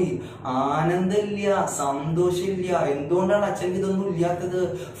ജോയ്, ആനന്ദമില്ല, സന്തോഷമില്ല. എന്തുകൊണ്ടാണ് അച്ഛൻ്റെ ഇതൊന്നും ഇല്ലാത്തത്?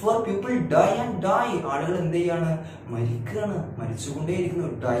 For people dye and dye, ആളുകൾ എന്ത് ചെയ്യാണ്? മരിക്കുകയാണ്, മരിച്ചുകൊണ്ടേയിരിക്കുന്നു.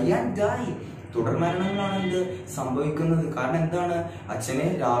 ഡൈ ആൻഡ് ഡൈ, തുടർമരണങ്ങളാണ് എന്ത് സംഭവിക്കുന്നത്. കാരണം എന്താണ്, അച്ഛനെ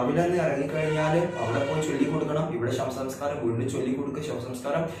രാവിലെ ഒന്ന് ഇറങ്ങിക്കഴിഞ്ഞാൽ അവിടെ പോയി ചൊല്ലിക്കൊടുക്കണം, ഇവിടെ ശവസംസ്കാരം, വീണ്ടും ചൊല്ലിക്കൊടുക്കുക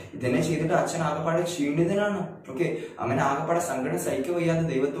ശവസംസ്കാരം, ഇതന്നെ ചെയ്തിട്ട് അച്ഛൻ ആകെപ്പാടെ ക്ഷീണിതനാണ്. ഓക്കെ, അങ്ങനെ ആകെപ്പാടെ സങ്കടം സഹിക്കാൻ വയ്യാതെ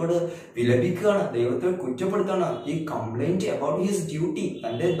ദൈവത്തോട് വിലപിക്കുകയാണ്, ദൈവത്തോട് കുറ്റപ്പെടുത്താണ്. ഈ കംപ്ലൈന്റ് അബൌട്ട് ഹിസ് ഡ്യൂട്ടി,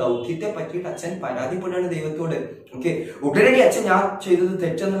 തന്റെ ദൗത്യത്തെ പറ്റിയിട്ട് അച്ഛൻ പരാതിപ്പെടുകയാണ് ദൈവത്തോട്. ഓക്കെ, ഉടനടി അച്ഛൻ ഞാൻ ചെയ്തത്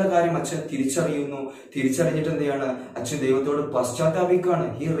തെറ്റെന്നുള്ള കാര്യം അച്ഛൻ തിരിച്ചറിയുന്നു. തിരിച്ചറിഞ്ഞിട്ട് എന്ത് ചെയ്യാണ്, അച്ഛൻ ദൈവത്തോട് പശ്ചാത്താപിക്കുകയാണ്.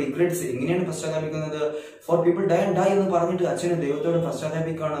 He regrets. എങ്ങനെയാണ് പശ്ചാത്താപിക്കുന്നത്? For people dye and dye എന്ന് പറഞ്ഞിട്ട് അച്ഛന് ദൈവത്തോട്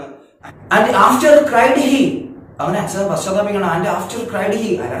പശ്ചാത്താപിക്കുകയാണ്. ആൻഡ് ആഫ്റ്റർ ക്രൈഡ് ഹി, അങ്ങനെ അച്ഛൻ പശ്ചാത്താപിക്കണം. ആൻഡ് ആഫ്റ്റർ ക്രൈഡ് ഹി,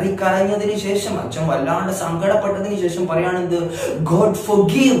 അലറിക്കരഞ്ഞതിന് ശേഷം, അച്ഛൻ വല്ലാണ്ട് സങ്കടപ്പെട്ടതിന് ശേഷം പറയാണെന്ത്, ഗോഡ്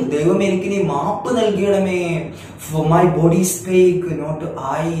ഫോർഗീവ്, ദൈവം എനിക്ക് നീ മാപ്പ് നൽകിയണമേ. For my body spake, not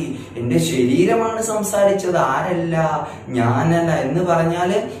I. എന്റെ ശരീരമാണ് സംസാരിച്ചത്, ആരല്ല, ഞാനല്ല. എന്ന്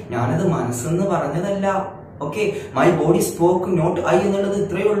പറഞ്ഞാല് ഞാനത് മനസ്സെന്ന് പറഞ്ഞതല്ല. Okay, my body spoke not I എന്നുള്ളത്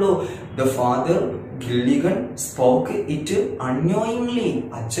ഇത്രയേ ഉള്ളൂ. The father Gilligan spoke it unknowingly,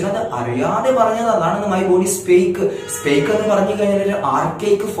 അച്ഛനത് അറിയാതെ പറഞ്ഞത്. അതാണ് മൈ ബോഡി സ്പേക്ക്. സ്പേക്ക് എന്ന് പറഞ്ഞു കഴിഞ്ഞാൽ ഒരു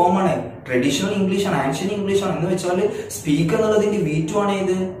ആർക്കൈക്ക് ഫോം ആണ്, ട്രഡീഷണൽ ഇംഗ്ലീഷ് ആണ്, ആൻഷ്യൻ ഇംഗ്ലീഷ് ആണ്. എന്ന് വെച്ചാൽ സ്പീക്ക് എന്നുള്ളതിന്റെ വീറ്റു ആണ്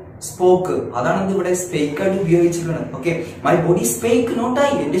ഇത് സ്പോക്ക്. അതാണ് ഇത് ഇവിടെ സ്പേക്ക് ആയിട്ട് ഉപയോഗിച്ചിരിക്കുന്നത്. Okay, my body സ്പേക്ക് not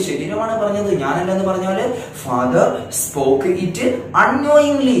I, എന്റെ ശരീരമാണ് പറഞ്ഞത്, ഞാനല്ല എന്ന് പറഞ്ഞാല് ഫാദർ സ്പോക്ക് ഇറ്റ്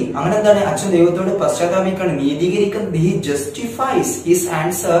അൺനോയിങ്ലി. അങ്ങനെ എന്താണ്, അച്ഛൻ ദൈവത്തോട് പശ്ചാത്താപിക്കാണ്, നീതീകരിക്കുന്നത്. He justifies his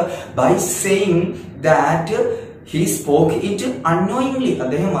answer by saying that he spoke it unknowingly,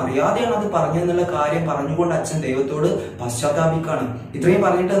 അദ്ദേഹം അറിയാതെയാണ് അത് പറഞ്ഞെന്നുള്ള കാര്യം പറഞ്ഞുകൊണ്ട് അച്ഛൻ ദൈവത്തോട് പശ്ചാത്താപിക്കാണ്. ഇത്രയും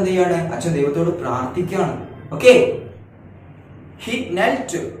പറഞ്ഞിട്ട് എന്ത് ചെയ്യാണ്, അച്ഛൻ ദൈവത്തോട് പ്രാർത്ഥിക്കാണ്. Okay, he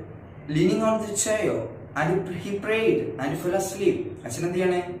knelt leaning on the chair and he prayed and fell asleep. അച്ഛൻ എന്ത്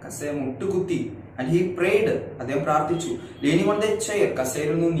ചെയ്യാണ്, കസേര മുട്ടുകുത്തി. and he prayed, അദ്ദേഹം പ്രാർത്ഥിച്ചു. leaning on the chair,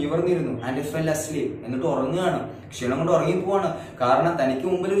 കസേരയിൽ നിന്ന് നിവർന്നിരുന്നു. and fell asleep, എന്നിട്ട് ഉറങ്ങുകയാണ്. ക്ഷീണം കൊണ്ട് ഉറങ്ങിപ്പോവാണ്. കാരണം തനിക്ക്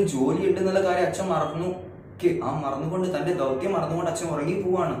മുമ്പിൽ ഒരു ജോലി ഉണ്ടെന്നുള്ള കാര്യം അച്ഛൻ മറന്നു. ആ മറന്നുകൊണ്ട്, തന്റെ ദൗത്യം മറന്നുകൊണ്ട് അച്ഛൻ ഉറങ്ങി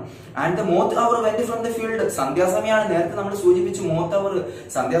പോവാണ്. And the moth hour went from the field, സന്ധ്യാസമയമാണ്. നേരത്തെ നമ്മൾ സൂചിപ്പിച്ചു മോത്ത് അവർ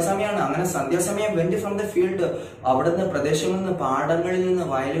സന്ധ്യാസമയമാണ്. അങ്ങനെ സന്ധ്യാസമയം വെന്റ് ഫ്രം ദ ഫീൽഡ്, അവിടുന്ന് പ്രദേശങ്ങളിൽ നിന്ന്, പാടങ്ങളിൽ നിന്ന്,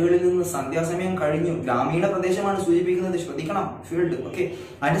 വയലുകളിൽ നിന്ന് സന്ധ്യാസമയം കഴിഞ്ഞു. ഗ്രാമീണ പ്രദേശമാണ് സൂചിപ്പിക്കുന്നത്, ശ്രദ്ധിക്കണം, field. Okay,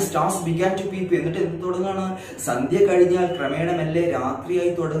 and stars began to peep, എന്നിട്ട് എന്ത് തുടങ്ങുകയാണ്, സന്ധ്യ കഴിഞ്ഞാൽ ക്രമേണ മെല്ലെ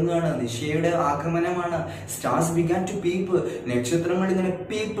രാത്രിയായി തുടങ്ങുകയാണ്, നിശയുടെ ആഗമനമാണ്. സ്റ്റാർസ് ബിഗാൻ ടു പീപ്പ്, നക്ഷത്രങ്ങൾ ഇങ്ങനെ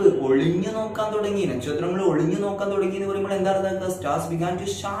പീപ്പ്, ഒളിഞ്ഞു നോക്കാൻ തുടങ്ങി. നക്ഷത്രങ്ങൾ ഒളിഞ്ഞു നോക്കാൻ തുടങ്ങി എന്ന് പറയുമ്പോൾ എന്താണ്, സ്റ്റാർസ് ബിഗാൻ ടു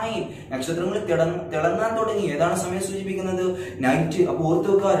ഷൈൻ, നക്ഷത്രങ്ങൾ തിളങ്ങാൻ തുടങ്ങി. ഏതാണ് സമയം സൂചിപ്പിക്കുന്നത്, നൈറ്റ്. അപ്പൊ ഓർത്ത്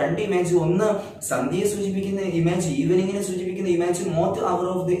വെക്കുക, രണ്ട് ഇമേജ്, ഒന്ന് സന്ധ്യയെ സൂചിപ്പിക്കുന്ന ഇമേജ്, ഈവനിങ്ങിനെ സൂചിപ്പിക്കുന്ന image moth hour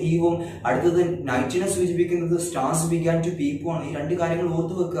of the ഈവും, അടുത്തത് നൈറ്റിനെ സൂചിപ്പിക്കുന്നത് സ്റ്റാർസ് ബിഗാൻ ടു പീപ്പ് ആണ്. ഈ രണ്ട് കാര്യങ്ങൾ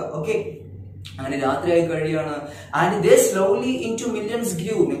ഓർത്ത് വെക്കുക. ഓക്കെ, അങ്ങനെ രാത്രിയായി കഴിയാണ്. And they slowly into millions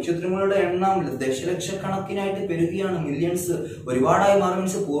ഗ്യൂ, നക്ഷത്രങ്ങളുടെ എണ്ണം ദശലക്ഷക്കണക്കിനായിട്ട് പെരുകയാണ്. മില്യൺസ് ഒരുപാടായി മാറി,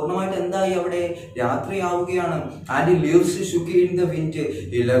 മീൻസ് പൂർണ്ണമായിട്ട് എന്തായി, അവിടെ രാത്രിയാവുകയാണ്. And leaves shook in the wind,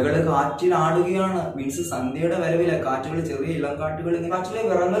 ഇലകൾ കാറ്റിൽ ആടുകയാണ്. മീൻസ് സന്ധ്യയുടെ വരവില്ല, കാറ്റുകൾ, ചെറിയ ഇളം കാറ്റുകൾ കാറ്റിലെ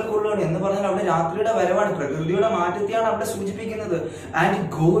വിറങ്ങൽ കൊള്ളുകയാണ്. എന്ന് പറഞ്ഞാൽ അവിടെ രാത്രിയുടെ വരവാണ്, പ്രകൃതിയുടെ മാറ്റത്തെയാണ് അവിടെ സൂചിപ്പിക്കുന്നത്. And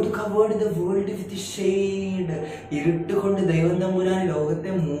God covered the world with shade, ഇരുട്ട് കൊണ്ട് ദൈവം തമ്പുരാൻ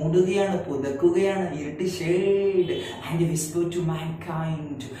ലോകത്തെ മൂടുകയാണ്, പുതക്കുകയാണ്, ഇരുട്ട്, shade. And Whisper to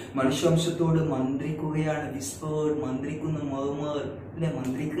mankind, മനുഷ്യവംശത്തോട് മന്ത്രിക്കുകയാണ്. Whispered, മന്ത്രിക്കുന്നു, മർമർ, അല്ലെ,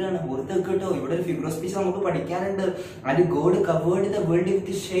 മന്ത്രിക്കുകയാണ്. ഓർത്ത് കേട്ടോ, ഇവിടെ ഒരു ഫിഗർ ഓഫ് സ്പീച്ച് നമുക്ക് പഠിക്കാനുണ്ട്. And God covered the world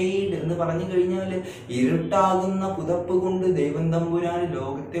with shade എന്ന് പറഞ്ഞു കഴിഞ്ഞാൽ ഇരുട്ടാകുന്ന പുതപ്പ് കൊണ്ട് ദൈവം തമ്പുരാൻ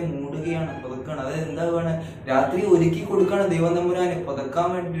ലോകത്തെ മൂടുകയാണ്, പുതക്കാണ്. അതായത് എന്താ വേണം, രാത്രി ഒരുക്കി കൊടുക്കാണ് ദൈവം തമ്പുരാന്, പുതക്കാൻ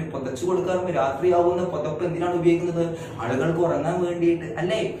വേണ്ടി, പുതച്ചു കൊടുക്കാറുണ്ട്. രാത്രിയാവുന്ന പുതപ്പ് എന്തിനാണ് ഉപയോഗിക്കുന്നത്, ആളുകൾക്ക് ഉറങ്ങാൻ വേണ്ടിയിട്ട്,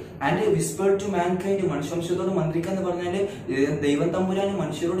 അല്ലേ. ആൻഡ് വിസ്പർ ടു മാൻകൈൻഡ്, മനുഷ്യവംശത്തോട് മന്ത്രിക്കുക എന്ന് പറഞ്ഞാല് ദൈവം തമ്പുരാന്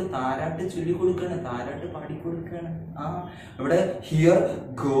മനുഷ്യരോട് താരാട്ട് ചൊല്ലിക്കൊടുക്കാണ്, താരാട്ട് പാടിക്കൊടുക്കാണ്. ഇവിടെ here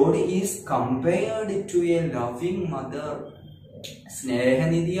God is compared to A loving mother,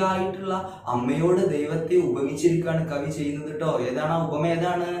 സ്നേഹനിധിയായിട്ടുള്ള അമ്മയോട് ദൈവത്തെ ഉപമിച്ചിരിക്കുകയാണ് കവി ചെയ്യുന്നത് കേട്ടോ. ഏതാണ് ആ ഉപമ,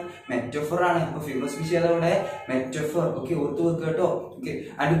 ഏതാണ്, മെറ്റഫർ ആണ്. അപ്പൊ figure of speech ഏതവിടെ, metaphor. Okay, ഓർത്തു വെക്കുക കേട്ടോ. Okay,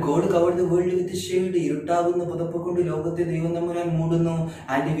 and God covered the world with shade, ഇരുട്ടാകുന്ന പുതപ്പ് കൊണ്ട് ലോകത്തെ ദൈവം തമ്പുരാൻ മൂടുന്നു.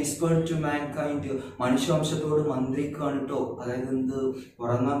 ആൻഡ് വിസ്പേർഡ് ടു മാൻകൈൻഡ്, മനുഷ്യവംശത്തോട് മന്ത്രിക്കുകയാണ് കേട്ടോ. അതായത് എന്ത്,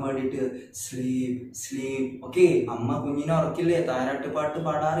 ഉറങ്ങാൻ വേണ്ടിയിട്ട്, സ്ലീപ്, സ്ലീപ്. ഓക്കെ, അമ്മ കുഞ്ഞിനെ ഉറക്കില്ലേ, താരാട്ട് പാട്ട്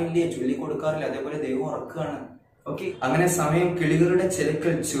പാടാറില്ലേ, ചൊല്ലിക്കൊടുക്കാറില്ലേ, അതേപോലെ ദൈവം ഉറക്കുകയാണ്. ഓക്കെ, അങ്ങനെ സമയം കിളികളുടെ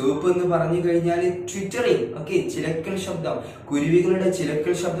ചിലക്കൽ, ചുവപ്പ് എന്ന് പറഞ്ഞു കഴിഞ്ഞാൽ ട്വിറ്ററിങ്. ഓക്കെ, ചിലക്കൽ ശബ്ദം, കുരുവികളുടെ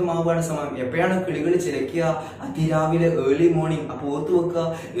ചിലക്കൽ ശബ്ദമാവുകയാണ് സമയം. എപ്പോഴാണ് കിളികൾ ചിലക്കുക? അതിരാവിലെ, ഏർലി മോർണിംഗ്. അപ്പൊ ഓർത്ത് വെക്കുക,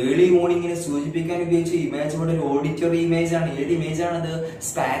 ഏർലി മോർണിംഗിനെ സൂചിപ്പിക്കാൻ ഉപയോഗിച്ച ഇമേജ് ഇവിടെ ഒരു ഓഡിറ്ററി ഇമേജ് ആണ്. ഏത് ഇമേജ് ആണത്?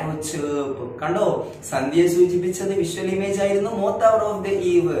 സ്പാരോ ചേർപ്പ്. കണ്ടോ, സന്ധ്യയെ സൂചിപ്പിച്ചത് വിഷ്വൽ ഇമേജ് ആയിരുന്നു മോർത്ത് അവർ ഓഫ് ദ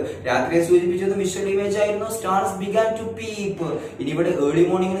ഈവ്. രാത്രിയെ സൂചിപ്പിച്ചത് വിഷ്വൽ ഇമേജ് ആയിരുന്നു സ്റ്റാർസ് ബിഗാൻ ടു പീപ്പ്. ഇനി ഇവിടെ ഏർലി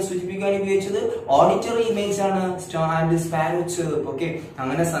മോർണിംഗിനെ സൂചിപ്പിക്കാൻ ഉപയോഗിച്ചത് ഓഡിറ്ററി ഇമേജ് ആണ്, star and sparrow chirp. Okay,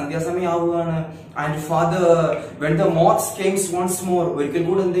 അങ്ങനെ സന്ധ്യാസമയം ആവുകയാണ്. And father, when the moths came once more, ഒരിക്കൽ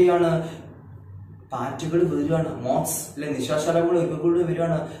കൂടെ എന്ത് ചെയ്യാണ്? പാറ്റുകൾ വരികയാണ്. മോത്സ് അല്ലെ, നിശാശലങ്ങൾ ഒരിക്കൽ കൂടെ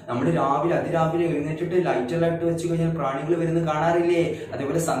വരികയാണ്. നമ്മൾ രാവിലെ അതിരാവിലെ എഴുന്നേറ്റിട്ട് ലൈറ്റെല്ലാം ഇട്ട് വെച്ച് കഴിഞ്ഞാൽ പ്രാണികൾ വരുന്നത് കാണാറില്ലേ?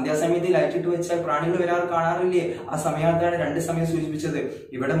 അതേപോലെ സന്ധ്യാസമയത്ത് ലൈറ്റ് ഇട്ട് വെച്ചാൽ പ്രാണികൾ വരാറ് കാണാറില്ലേ? ആ സമയത്താണ് രണ്ട് സമയം സൂചിപ്പിച്ചത്.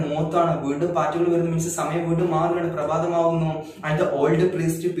 ഇവിടെ മോത്താണ്, വീണ്ടും പാറ്റുകൾ വരുന്നു. മീൻസ് സമയം വീണ്ടും മാറുകയാണ്, പ്രഭാതമാവുന്നു. And the old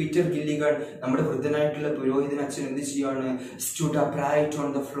priest Peter Gilligan, നമ്മുടെ വൃദ്ധനായിട്ടുള്ള പുരോഹിതൻ അച്ഛൻ എന്ത് ചെയ്യാണ്? stood upright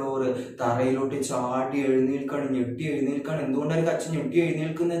on the floor, തറയിലോട്ട് ചാടി എഴുന്നേൽക്കാണ്, ഞെട്ടി എഴുന്നേൽക്കാണ്. എന്തുകൊണ്ടായിരിക്കും അച്ഛൻ ഞെട്ടി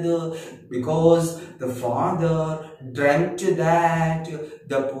എഴുന്നേൽക്കുന്നത്? Because the father dreamt that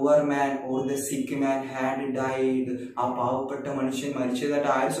the poor man or the sick man had died. ആ പാവപ്പെട്ട മനുഷ്യൻ മരിച്ചതായിട്ട്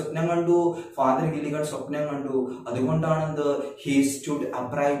ആര് സ്വപ്നം കണ്ടു? ഫാദർ ഗില്ലിഗൺ സ്വപ്നം കണ്ടു. അതുകൊണ്ടാണ് he stood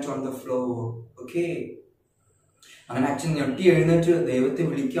upright on the floor. Okay, അങ്ങനെ അച്ഛൻ ഞെട്ടി എഴുന്നേറ്റ് ദൈവത്തെ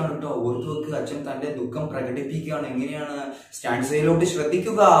വിളിക്കുകയാണ് കേട്ടോ. ഓർത്തു വെക്കുക, അച്ഛൻ തന്റെ ദുഃഖം പ്രകടിപ്പിക്കുകയാണ്. എങ്ങനെയാണ്? സ്റ്റാൻസയിലോട്ട്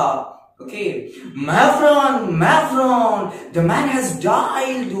ശ്രദ്ധിക്കുക. Okay, Mavron, the man has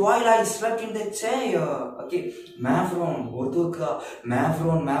died while I slept in the chair. Okay, Mavron, ഓർത്തു വെക്കുക.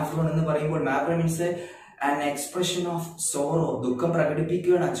 Mavron എന്ന് പറയുമ്പോൾ Mavron means an expression of sorrow. ദുഃഖം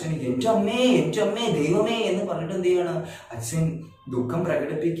പ്രകടിപ്പിക്കുകയാണ് അച്ഛൻ. എന്റെ അമ്മേ ദൈവമേ എന്ന് പറഞ്ഞിട്ട് എന്ത് ചെയ്യാണ്? അച്ഛൻ ദുഃഖം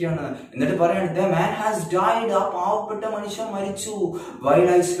പ്രകടിപ്പിക്കുകയാണ്. എന്നിട്ട് പറയാണ്, the man has died. ആ പാവപ്പെട്ട മനുഷ്യൻ മരിച്ചു. while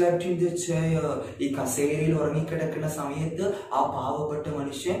I slept in the chair. ഈ കസേരയിൽ ഉറങ്ങിക്കിടക്കുന്ന സമയത്ത് ആ പാവപ്പെട്ട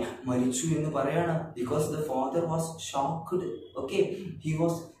മനുഷ്യൻ മരിച്ചു എന്ന് പറയാണ്. because the father was shocked. Okay, he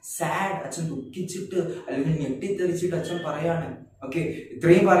was sad. അച്ഛൻ ദുഃഖിച്ചിട്ട് അല്ലെങ്കിൽ ഞെട്ടിത്തെറിച്ചിട്ട് അച്ഛൻ പറയാണ്. ഓക്കെ,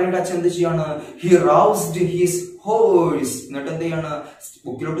 ഇത്രയും പറഞ്ഞിട്ട് അച്ഛൻ എന്ത് ചെയ്യാണ്? he roused his horse. എന്നിട്ട് എന്ത് ചെയ്യാണ്?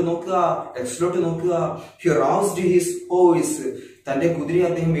 ബുക്കിലോട്ട് നോക്കുക, ടെക്സ്റ്റിലോട്ട് നോക്കുക. he roused his horse. തന്റെ കുതിരയെ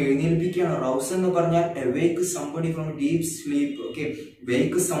അദ്ദേഹം എഴുന്നേൽപ്പിക്കുകയാണ്. റൗസ് എന്ന് പറഞ്ഞാൽ awake somebody from deep sleep. Okay,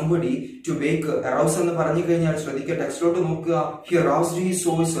 wake somebody to wake. Rouse എന്ന് പറഞ്ഞു കഴിഞ്ഞാൽ ശ്രദ്ധിക്കുക, ടെക്സ്റ്റിലോട്ട് നോക്കുക. he roused his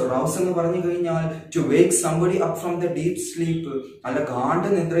horse. Rouse എന്ന് പറഞ്ഞു കഴിഞ്ഞാൽ to wake somebody up from the deep sleep. നല്ല ഗാഢ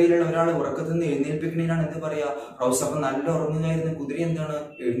നിദ്രയിലുള്ള ഒരാളെ ഉറക്കത്തിൽ നിന്ന് എഴുന്നേൽപ്പിക്കുന്നതിനാണ് എന്ത് പറയാ? റൗസ്. അപ്പൊ നല്ല ഉറങ്ങുകയായിരുന്നു കുതിര എന്താണ്?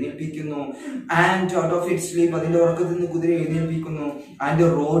 എഴുന്നേൽപ്പിക്കുന്നു. and out of its sleep, അതിന്റെ ഉറക്കത്തിൽ നിന്ന് കുതിര എഴുന്നേൽപ്പിക്കുന്നു. and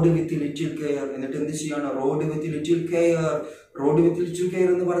rode with little care. എന്നിട്ട് എന്ത് ചെയ്യാണ്? rode with little care. Road with little care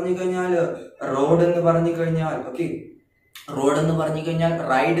എന്ന് പറഞ്ഞു കഴിഞ്ഞാൽ, റോഡ് എന്ന് പറഞ്ഞു കഴിഞ്ഞാൽ, ഓക്കെ, റോഡ് എന്ന് പറഞ്ഞു കഴിഞ്ഞാൽ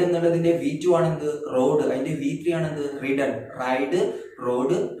റൈഡ് എന്നുള്ളതിന്റെ V2 ആണെന്ത്? റോഡ്. അതിന്റെ V3 ആണെന്ത്? Ridden. Ride,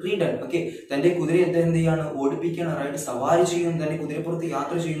 road, ridden. Okay, തന്റെ കുതിരയെ എന്ത് ചെയ്യാണ്? ഓടിപ്പിക്കുകയാണ്. റൈഡ്, സവാരി ചെയ്യുന്നു. തന്റെ കുതിരപ്പുറത്ത്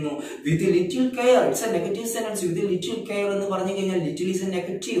യാത്ര ചെയ്യുന്നു. With little care. It's A negative sentence. With little care എന്ന് പറഞ്ഞു കഴിഞ്ഞാൽ little is A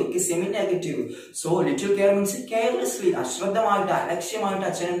negative. Okay, semi negative. So little care means carelessly, അശ്രദ്ധമായിട്ട്, അലക്ഷ്യമായിട്ട്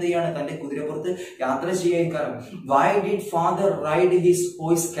അച്ഛൻ എന്ത് ചെയ്യാണ്? തന്റെ കുതിരപ്പുറത്ത് യാത്ര ചെയ്യാൻ. Why did father ride his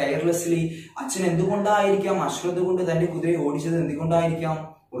horse carelessly? അച്ഛൻ എന്തുകൊണ്ടായിരിക്കാം അശ്രദ്ധ കൊണ്ട് തന്റെ കുതിരയെ ഓടിച്ചത്? എന്തുകൊണ്ടായിരിക്കാം?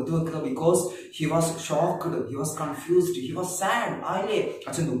 ഓർത്തു വെക്കുക. Because he was shocked, he was confused, he was sad. അല്ലേ,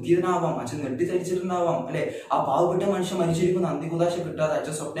 അച്ഛൻ ദുഃഖിതനാവാം, അച്ഛൻ നെട്ടിത്തരിച്ചിട്ടുണ്ടാവാം. അല്ലെ, ആ പാവപ്പെട്ട മനുഷ്യൻ മരിച്ചിരിക്കുന്ന അന്തികുദാശ കിട്ടാതെ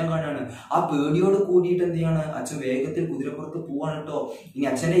അച്ഛൻ സ്വപ്നം കാണാണ്. ആ പേടിയോട് കൂടിയിട്ട് എന്ത് ചെയ്യാണ്? അച്ഛൻ വേഗത്തിൽ കുതിരപ്പുറത്ത് പോവാണ് കേട്ടോ. ഇനി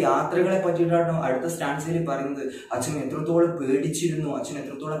അച്ഛന്റെ യാത്രകളെ പറ്റിയിട്ടാണ് അടുത്ത സ്റ്റാൻസയിൽ പറയുന്നത്. അച്ഛൻ എത്രത്തോളം പേടിച്ചിരുന്നു, അച്ഛൻ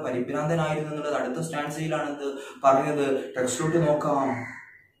എത്രത്തോളം പരിഭ്രാന്തനായിരുന്നു എന്നുള്ളത് അടുത്ത സ്റ്റാൻസയിലാണ് എന്ത് പറഞ്ഞത്. ടെക്സ്റ്റിലോട്ട് നോക്കാം.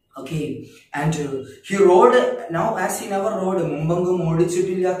 Okay, and he rode now as he never rode. മുമ്പെങ്കും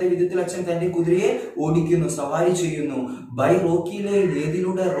ഓടിച്ചിട്ടില്ലാത്ത വിധത്തിൽ അച്ഛൻ തന്റെ കുതിരയെ ഓടിക്കുന്നു, സവാരി ചെയ്യുന്നു. By Rocky line.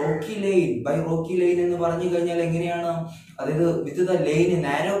 ഏതിലൂടെ? Rocky line. By Rocky line എന്ന് പറഞ്ഞു കഴിഞ്ഞാൽ എങ്ങനെയാണ്? അതായത് with the line,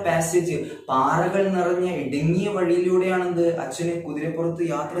 narrow passage, പാറകൾ നിറഞ്ഞ ഇടുങ്ങിയ വഴിയിലൂടെയാണെന്ത് അച്ഛന് കുതിരപ്പുറത്ത്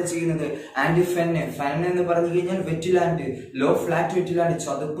യാത്ര ചെയ്യുന്നത്. ആൻഡ് ഫെൻ എന്ന് പറഞ്ഞു കഴിഞ്ഞാൽ വെറ്റ്ലാൻഡ്, ലോ ഫ്ലാറ്റ് വെറ്റ്ലാൻഡ്,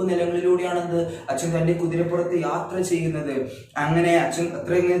 ചതുപ്പ് നിലങ്ങളിലൂടെയാണെന്ത് അച്ഛൻ തന്റെ കുതിരപ്പുറത്ത് യാത്ര ചെയ്യുന്നത്. അങ്ങനെ അച്ഛൻ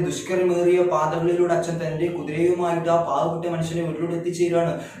അത്രയും ദുഷ്കരമേറിയ പാതകളിലൂടെ അച്ഛൻ തന്റെ കുതിരയുമായിട്ട് ആ പാവപ്പെട്ട മനുഷ്യനെ വീട്ടിലൂടെ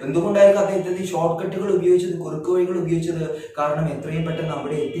എത്തിച്ചേരുകയാണ്. എന്തുകൊണ്ടായിരിക്കും അദ്ദേഹത്തിന് ഷോർട്ട് കട്ടുകൾ ഉപയോഗിച്ചത്, കുറുക്ക് വഴികൾ ഉപയോഗിച്ചത്? കാരണം എത്രയും പെട്ടെന്ന്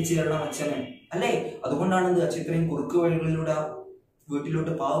അവിടെ എത്തിച്ചേരണം അച്ഛന്, അല്ലേ? അതുകൊണ്ടാണ് അച്ഛൻ ഇത്രയും കുറുക്ക് വഴികളിലൂടെ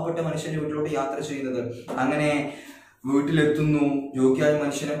വീട്ടിലോട്ട്, പാവപ്പെട്ട മനുഷ്യന്റെ വീട്ടിലോട്ട് യാത്ര ചെയ്യുന്നത്. അങ്ങനെ വീട്ടിലെത്തുന്നു, യോഗ്യായ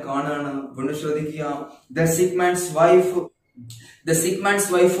മനുഷ്യനെ കാണാണ്. വീണ്ടും ശ്രദ്ധിക്കുക. ദ സിക്ക് man's wife The sick man's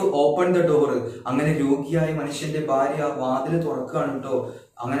wife opened the door. അങ്ങനെ രോഗിയായ മനുഷ്യന്റെ ഭാര്യ വാതിൽ തുറക്കുകയാണ് കേട്ടോ.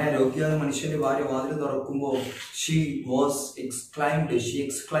 അങ്ങനെ രോഗിയായ മനുഷ്യന്റെ ഭാര്യ വാതിൽ തുറക്കുമ്പോൾ she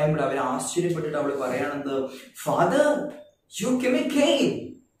exclaimed അവരെ ആശ്ചര്യപ്പെട്ടിട്ട് അവൾ പറയാണെന്ത്, father you came again.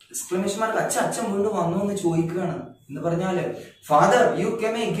 Exclamation mark അച്ഛൻ വീണ്ടും വന്നു എന്ന് ചോദിക്കുകയാണ്. എന്ന് പറഞ്ഞാല് ഫാദർ യു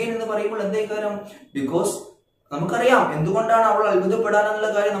came again എന്ന് പറയുമ്പോൾ എന്തേ കാര്യം? ബിക്കോസ് നമുക്കറിയാം എന്തുകൊണ്ടാണ് അവൾ അത്ഭുതപ്പെടാനെന്നുള്ള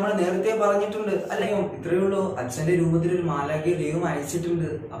കാര്യം നമ്മൾ നേരത്തെ പറഞ്ഞിട്ടുണ്ട് അല്ലയോ. ഇത്രയേ ഉള്ളൂ, അച്ഛന്റെ രൂപത്തിൽ ഒരു മാലാഖയെ ദൈവം അയച്ചിട്ടുണ്ട്.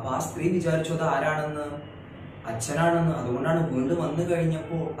 അപ്പൊ ആ സ്ത്രീ വിചാരിച്ചു അത് ആരാണെന്ന്, അച്ഛനാണെന്ന്. അതുകൊണ്ടാണ് വീണ്ടും വന്നു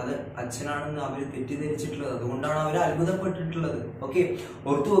കഴിഞ്ഞപ്പോൾ അത് അച്ഛനാണെന്ന് അവര് തെറ്റിദ്ധരിച്ചിട്ടുള്ളത്. അതുകൊണ്ടാണ് അവർ അത്ഭുതപ്പെട്ടിട്ടുള്ളത്. ഓക്കെ,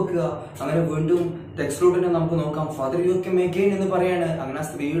 ഓർത്തു വെക്കുക. അങ്ങനെ വീണ്ടും ടെക്സ്റ്റ് നമുക്ക് നോക്കാം. ഫാദർ യു came again എന്ന് പറയാണ്. അങ്ങനെ ആ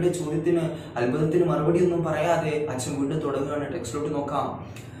സ്ത്രീയുടെ ചോദ്യത്തിന് അത്ഭുതത്തിന് മറുപടി ഒന്നും പറയാതെ അച്ഛൻ വീണ്ടും തുടങ്ങുകയാണ്. ടെക്സ്റ്റ് നോക്കാം.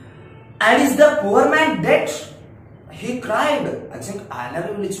 And is the poor man dead? He cried. അച്ഛൻ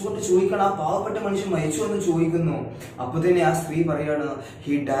അലറി വിളിച്ചുകൊണ്ട് ചോദിക്കണം, ആ പാവപ്പെട്ട മനുഷ്യൻ മരിച്ചു എന്ന് ചോദിക്കുന്നു. അപ്പൊ തന്നെ ആ സ്ത്രീ പറയാണ്,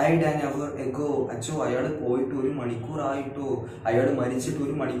 he died an hour ago. അച്ഛോ, അയാൾ പോയിട്ട് 1 മണിക്കൂറായിട്ടോ, അയാൾ മരിച്ചിട്ട്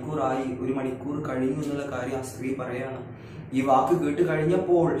 1 മണിക്കൂറായി, 1 മണിക്കൂർ കഴിഞ്ഞു എന്നുള്ള കാര്യം ആ സ്ത്രീ പറയാണ്. ഈ വാക്ക് കേട്ട്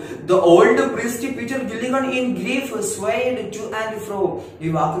കഴിഞ്ഞപ്പോൾ the old priest Peter Gilligan in grief swayed to and fro. ഈ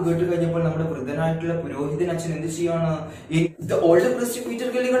വാക്ക് കേട്ട് കഴിഞ്ഞപ്പോൾ നമ്മുടെ വൃദ്ധനായിട്ടുള്ള പുരോഹിതൻ അച്ഛൻ എന്ത് ചെയ്യാണ്? The old priest Peter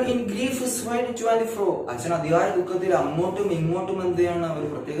Gilligan in grief swayed to and fro. അച്ഛൻ അതിയായ ദുഃഖത്തിൽ അങ്ങോട്ടും ഇങ്ങോട്ടും എന്ത് ചെയ്യാണ്? ഒരു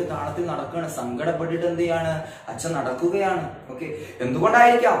പ്രത്യേക താളത്തിൽ നടക്കുകയാണ്. സങ്കടപ്പെട്ടിട്ട് എന്ത് ചെയ്യാണ്? അച്ഛൻ നടക്കുകയാണ്. ഓക്കെ,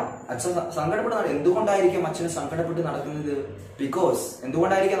 എന്തുകൊണ്ടായിരിക്കാം അച്ഛൻ സങ്കടപ്പെടുന്നത്? എന്തുകൊണ്ടായിരിക്കാം അച്ഛന് സങ്കടപ്പെട്ട് നടക്കുന്നത്? ബിക്കോസ്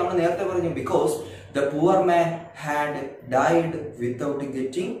എന്തുകൊണ്ടായിരിക്കാം? നമ്മൾ നേരത്തെ പറഞ്ഞു, because the poor man had died without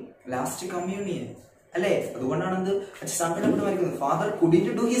getting last communion. അല്ലേ? അതുകൊണ്ടാണ് എന്ത് അച്ഛൻ സങ്കടപ്പെട്ട് മരിക്കുന്നത്. Father couldn't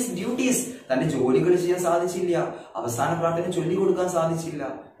do his duties. തന്റെ ജോലികൾ ചെയ്യാൻ സാധിച്ചില്ല, അവസാന പ്രാർത്ഥന ചൊല്ലി കൊടുക്കാൻ സാധിച്ചില്ല.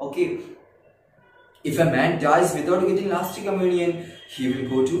 Okay, if a man dies without getting last communion, he will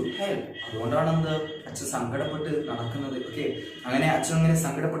go to hell. അതുകൊണ്ടാണ് എന്ത് അച്ഛൻ സങ്കടപ്പെട്ട് നടക്കുന്നത്. ഓക്കെ, അങ്ങനെ അച്ഛൻ അങ്ങനെ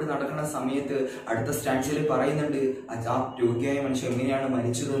സങ്കടപ്പെട്ട് നടക്കുന്ന സമയത്ത് അടുത്ത സ്റ്റാൻസിൽ പറയുന്നുണ്ട് ആ രോഗിയായ മനുഷ്യൻ എങ്ങനെയാണ്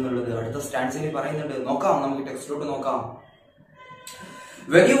മരിച്ചത് എന്നുള്ളത്. അടുത്ത സ്റ്റാൻസിൽ പറയുന്നുണ്ട്. നോക്കാം, നമുക്ക് ടെക്സ്റ്റിലോട്ട് നോക്കാം.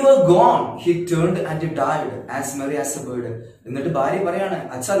 When you were gone, he turned and died as merry as a bird. എന്നിട്ട് ഭാര്യ പറയാണ്,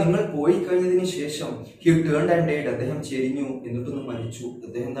 അച്ഛാ നിങ്ങൾ പോയി കഴിഞ്ഞതിന് ശേഷം he turned and died. അദ്ദേഹം ചെരിഞ്ഞു എന്നിട്ടൊന്ന് മരിച്ചു.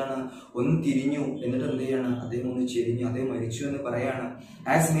 അദ്ദേഹം എന്താണ്? ഒന്ന് തിരിഞ്ഞു എന്നിട്ട് എന്ത് ചെയ്യാണ്? അദ്ദേഹം ഒന്ന് ചെരിഞ്ഞു, അദ്ദേഹം മരിച്ചു എന്ന് പറയാണ്.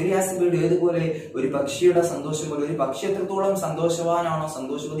 As merry as a bird, ഏതുപോലെ? ഒരു പക്ഷിയുടെ സന്തോഷം പോലെ. ഒരു പക്ഷി എത്രത്തോളം സന്തോഷവാനാണോ,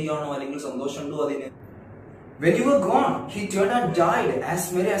 സന്തോഷവതിയാണോ, അല്ലെങ്കിൽ സന്തോഷമുണ്ടോ അതിന്? When you were gone, he turned and died as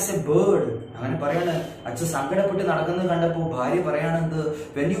merry as a bird. അങ്ങനെ പറയാണ്. അച്ഛൻ സങ്കടപ്പെട്ട് നടക്കുന്നത് കണ്ടപ്പോൾ ഭാര്യ പറയാണെന്ത്?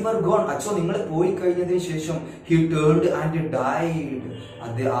 When you were gone, അച്ഛൻ നിങ്ങൾ പോയി കഴിഞ്ഞതിന് ശേഷം he turned and died.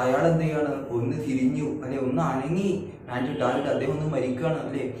 അയാൾ എന്ത് ചെയ്യാണ്? ഒന്ന് തിരിഞ്ഞു, അല്ലെ, ഒന്ന് അനങ്ങി. ആൻഡ് died, അദ്ദേഹം ഒന്ന് മരിക്കുകയാണ്,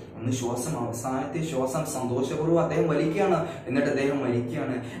 അല്ലെ, ഒന്ന് ശ്വാസം, അവസാനത്തെ ശ്വാസം സന്തോഷപൂർവ്വം അദ്ദേഹം വലിക്കുകയാണ്. എന്നിട്ട് അദ്ദേഹം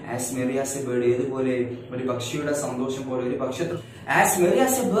മരിക്കുകയാണ്. As merry as A bird, ഏതുപോലെ? ഒരു പക്ഷിയുടെ സന്തോഷം പോലെ. ഒരു പക്ഷി as merry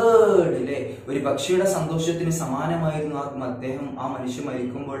as A bird, അല്ലെ, ഒരു പക്ഷിയുടെ സന്തോഷത്തിന് സമാനമായിരുന്നു അദ്ദേഹം, ആ മനുഷ്യൻ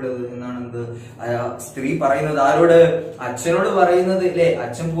മരിക്കുമ്പോൾ എന്നാണ് എന്ത് സ്ത്രീ പറയുന്നത്. ആരോട്? അച്ഛനോട് പറയുന്നത്, അല്ലെ.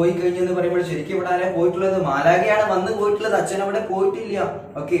 അച്ഛൻ പോയി കഴിഞ്ഞെന്ന് പറയുമ്പോൾ ശരിക്കും ഇവിടെ ആരാ പോയിട്ടുള്ളത്? മാലാഖയാണ് വന്ന് പോയിട്ടുള്ളത്, അച്ഛൻ അവിടെ പോയിട്ടില്ല.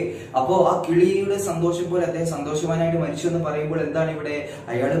 ഓക്കെ, അപ്പോ ആ കിളിയുടെ സന്തോഷം പോലെ അദ്ദേഹം സന്തോഷവാനായിട്ട് മരിച്ചു എന്ന് പറയുമ്പോൾ എന്താണ് ഇവിടെ?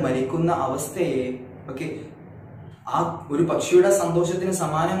 അയാൾ മരിക്കുന്ന അവസ്ഥയെ, ഓക്കെ, ആ ഒരു പക്ഷിയുടെ സന്തോഷത്തിന്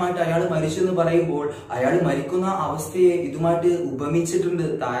സമാനമായിട്ട് അയാൾ മരിച്ചു എന്ന് പറയുമ്പോൾ അയാൾ മരിക്കുന്ന അവസ്ഥയെ ഇതുമായിട്ട് ഉപമിച്ചിട്ടുണ്ട്,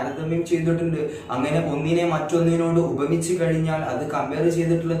 താരതമ്യം ചെയ്തിട്ടുണ്ട്. അങ്ങനെ ഒന്നിനെ മറ്റൊന്നിനോട് ഉപമിച്ച് കഴിഞ്ഞാൽ അത് കമ്പയർ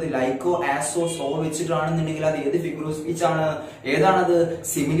ചെയ്തിട്ടുള്ളത് ലൈക്കോ ആസോ സോ വെച്ചിട്ടാണെന്നുണ്ടെങ്കിൽ അത് ഏത് ഫിഗർ ഓഫ് സ്പീച്ച് ആണ്? ഏതാണത്?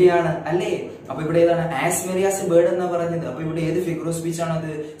 സിമിലിയാണ്, അല്ലേ? അപ്പൊ ഇവിടെ ഏതാണ്? As merry as A bird എന്ന് പറഞ്ഞത്. അപ്പൊ ഇവിടെ ഏത് ഫിഗർ ഓഫ് സ്പീച്ച് ആണ്?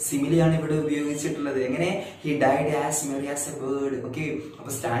 അത് സിമിലിയാണ് ഇവിടെ ഉപയോഗിച്ചിട്ടുള്ളത്. എങ്ങനെ? He died as merry as A bird. Okay,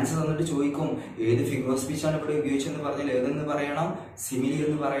 അപ്പൊ സ്റ്റാൻസ് തന്നിട്ട് ചോദിക്കും ഏത് ഫിഗർ ഓഫ് സ്പീച്ച് ആണ് ഇവിടെ ഉപയോഗിച്ചെന്ന് പറഞ്ഞാൽ ഏതെന്ന് പറയണം? സിമിലി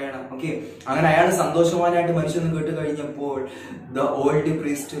എന്ന് പറയണം. ഓക്കെ, അങ്ങനെ അയാൾ സന്തോഷവാനായിട്ട് മരിച്ചെന്ന് കേട്ട് കഴിഞ്ഞപ്പോൾ the old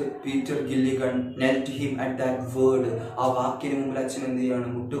priest Peter Gilligan knelt him at that word. ആ വാക്കിന് മുമ്പിൽ അച്ഛൻ എന്ത് ചെയ്യാണ്?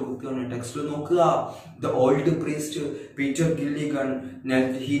 മുട്ടുകുത്തുകയാണ്. ടെക്സ്റ്റിൽ നോക്കുക. The old priest Peter Gilligan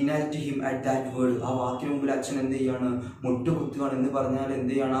knelt him at that word. ആ വാക്കിന് മുമ്പിൽ അച്ഛൻ എന്ത് ചെയ്യാണ്? മുട്ടുകുത്തുകയാണ്. എന്ന് പറഞ്ഞാൽ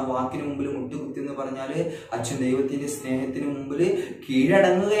എന്ത് ചെയ്യാണ്? ആ വാക്കിന് മുമ്പിൽ മുട്ടുകുത്തി എന്ന് പറഞ്ഞാല് അച്ഛൻ ദൈവത്തിന്റെ സ്നേഹത്തിന് മുമ്പിൽ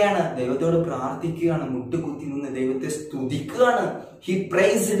കീഴടങ്ങുകയാണ്, ദൈവത്തോട് പ്രാർത്ഥിക്കുകയാണ്, മുട്ടുകുത്തി നിന്ന് ദൈവത്തെ സ്തുതിക്കുകയാണ്. He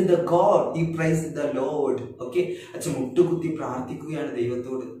praised the God, he praised the Lord. Okay, അച്ഛൻ മുട്ടുകുത്തി പ്രാർത്ഥിക്കുകയാണ്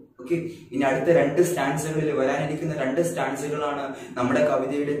ദൈവത്തോട്. ഓക്കെ, ഇനി അടുത്ത 2 സ്റ്റാൻസുകളിൽ വരാനിരിക്കുന്ന 2 സ്റ്റാൻസുകളാണ് നമ്മുടെ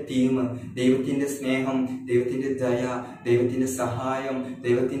കവിതയുടെ തീം. ദൈവത്തിന്റെ സ്നേഹം, ദൈവത്തിന്റെ ദയ, ദൈവത്തിന്റെ സഹായം,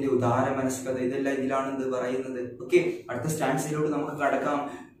 ദൈവത്തിന്റെ ഉദാര മനസ്കത, ഇതെല്ലാം ഇതിലാണ് ഇത് പറയുന്നത്. ഓക്കെ, അടുത്ത സ്റ്റാൻസിലോട്ട് നമുക്ക് കടക്കാം.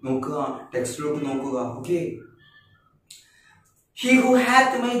 നോക്കുക, ടെക്സ്റ്റിലോട്ട് നോക്കുക. Okay, He who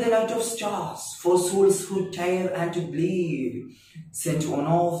hath made the light of stars for souls who tire and bleed. sent one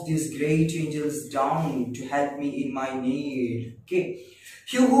of these great angels down to help me in my need. Okay.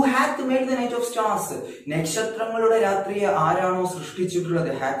 He who hath made the night of stars. നക്ഷത്രങ്ങളുടെ രാത്രിയെ ആരാണോ സൃഷ്ടിച്ചിട്ടുള്ളത്?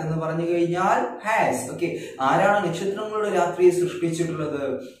 ഹാത്ത് എന്ന് പറഞ്ഞു കഴിഞ്ഞാൽ has. Okay, ആരാണോ നക്ഷത്രങ്ങളുടെ രാത്രിയെ സൃഷ്ടിച്ചിട്ടുള്ളത്?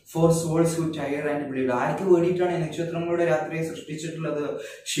 Four souls who tyre and bleed. ആർക്ക് വേണ്ടിയിട്ടാണ് നക്ഷത്രങ്ങളുടെ രാത്രിയെ സൃഷ്ടിച്ചിട്ടുള്ളത്?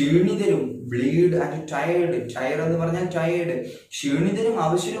 ക്ഷീണിതരും, ബ്ലീഡ് ആൻഡ് ടയർഡ്. ടയർ എന്ന് പറഞ്ഞാൽ ടയർഡ്, ക്ഷീണിതരും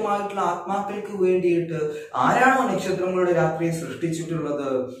അവശരുമായിട്ടുള്ള ആത്മാക്കൾക്ക് വേണ്ടിയിട്ട് ആരാണോ നക്ഷത്രങ്ങളുടെ രാത്രിയെ സൃഷ്ടിച്ചിട്ടുള്ളത്?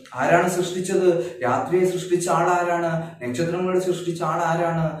 ആരാണ് സൃഷ്ടിച്ചത്? രാത്രിയെ സൃഷ്ടിച്ച ആളാരാണ്? നക്ഷത്രങ്ങളെ സൃഷ്ടിച്ച ആളാരാണ്?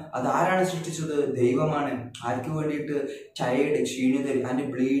 അതാരാണ് സൃഷ്ടിച്ചത്? ദൈവമാണ്. ആർക്ക് വേണ്ടിയിട്ട്? ടയർഡ്, ക്ഷീണിതർ, ആൻഡ്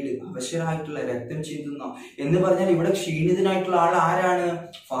ബ്ലീഡ്, അവശരായിട്ടുള്ള, രക്തം ചിന്തുന്ന എന്ന് പറഞ്ഞാൽ ഇവിടെ ക്ഷീണിതനായിട്ടുള്ള ആൾ ആരാണ്?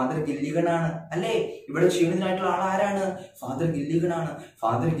 ഫാദർ ഗില്ലിഗൺ ആണ്, അല്ലേ? ഇവിടെ ക്ഷീണിതനായിട്ടുള്ള ആൾ ആരാണ്? ഫാദർ ഗില്ലിഗൺ ആണ്.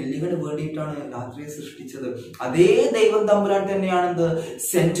 ഫാദർ ഗില്ലിഗണ് വേണ്ടിയിട്ടാണ് രാത്രിയെ സൃഷ്ടിച്ചത്. അതേ ദൈവം തമ്പുരാൻ തന്നെയാണെന്ത്?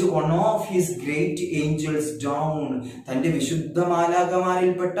 Saint one of his great Angeles down. തന്റെ വിശുദ്ധ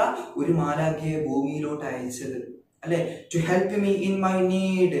മാലാഖമാരിൽപ്പെട്ട ഒരു മാലാഖയെ ഭൂമിയിലോട്ട് അയച്ചത്, അല്ലെ? To help me in my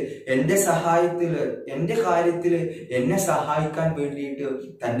need. എന്റെ സഹായത്തില്, എന്റെ കാര്യത്തില് എന്നെ സഹായിക്കാൻ വേണ്ടിയിട്ട്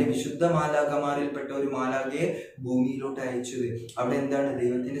തന്റെ വിശുദ്ധ മാലാഖമാരിൽപ്പെട്ട ഒരു മാലാഖയെ ഭൂമിയിലോട്ട് അയച്ചത്. അവിടെ എന്താണ്?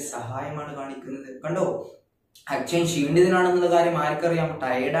 ദൈവത്തിന്റെ സഹായമാണ് കാണിക്കുന്നത്. കണ്ടോ? അച്ഛൻ ക്ഷീണിതനാണെന്നുള്ള കാര്യം ആർക്കറിയാം?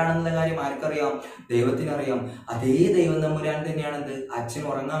 ടയർഡാണെന്നുള്ള കാര്യം ആർക്കറിയാം? ദൈവത്തിനറിയാം. അതേ ദൈവം തമ്പുരാൻ തന്നെയാണെന്ത്? അച്ഛൻ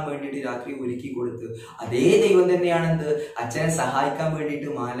ഉറങ്ങാൻ വേണ്ടിയിട്ട് രാത്രി ഒരുക്കി കൊടുത്ത്. അതേ ദൈവം തന്നെയാണെന്ത്? അച്ഛനെ സഹായിക്കാൻ വേണ്ടിയിട്ട്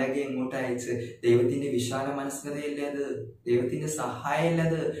മാലാഖയെ എങ്ങോട്ട് അയച്ച്. ദൈവത്തിന്റെ വിശാല മനസ്കതയല്ലേ അത്? ദൈവത്തിന്റെ സഹായമല്ലേ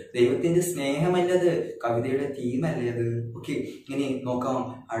അത്? ദൈവത്തിന്റെ സ്നേഹമല്ലേ അത്? കവിതയുടെ തീമല്ലേ അത്? ഓക്കെ, ഇനി നോക്കാം,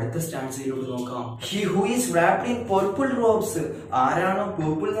 അടുത്ത സ്റ്റാൻസയിലോട്ട് നോക്കാം. He who is wrapped in purple robes. ആരാണോ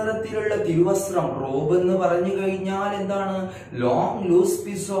പർപ്പിൾ നിറത്തിലുള്ള തിരുവസ്ത്രം? റോബ് എന്ന് പറഞ്ഞു കഴിഞ്ഞാൽ എന്താണ്? Long loose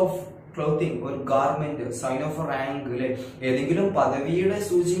piece of clothing, ഒരു ഗാർമെന്റ്, സൈൻ ഓഫ് റാങ്ക്, അല്ലെ? ഏതെങ്കിലും പദവിയുടെ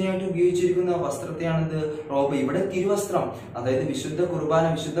സൂചനയായിട്ട് ഉപയോഗിച്ചിരിക്കുന്ന വസ്ത്രത്തെയാണിത് റോബ്. ഇവിടെ തിരുവസ്ത്രം, അതായത് വിശുദ്ധ കുർബാന,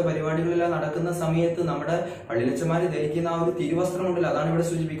 വിശുദ്ധ പരിപാടികളെല്ലാം നടക്കുന്ന സമയത്ത് നമ്മുടെ പള്ളിലച്ചന്മാര് ധരിക്കുന്ന ആ ഒരു തിരുവസ്ത്രം ഉണ്ടല്ലോ, അതാണ് ഇവിടെ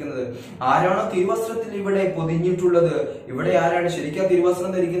സൂചിപ്പിക്കുന്നത്. ആരാണോ തിരുവസ്ത്രത്തിൽ ഇവിടെ പൊതിഞ്ഞിട്ടുള്ളത്? ഇവിടെ ആരാണ് ശരിക്കും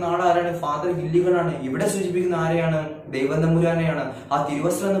തിരുവസ്ത്രം ധരിക്കുന്ന ആൾ? ആരാണ്? ഫാദർ ഗില്ലിഗൺ ആണ്. ഇവിടെ സൂചിപ്പിക്കുന്ന ആരെയാണ്? ദൈവം തമ്പുരാനെയാണ്. ആ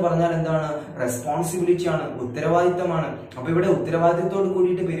തിരുവസ്ത്രം എന്ന് പറഞ്ഞാൽ എന്താണ്? റെസ്പോൺസിബിലിറ്റി ആണ്, ഉത്തരവാദിത്തമാണ്. അപ്പൊ ഇവിടെ ഉത്തരവാദിത്തത്തോട്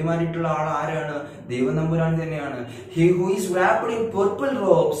കൂടിയിട്ട് പെരുമാറിയിട്ടുള്ള ആൾ ആരാണ്? ദൈവം തമ്പുരാൻ തന്നെയാണ്. He who is wrapped in purple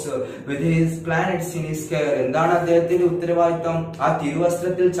robes with his planets in his care. എന്താണ് അദ്ദേഹത്തിന്റെ ഉത്തരവാദിത്തം? ആ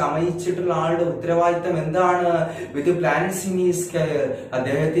തിരുവസ്ത്രത്തിൽ ചമയിച്ചിട്ടുള്ള ആളുടെ ഉത്തരവാദിത്തം എന്താണ്? with planets in his care.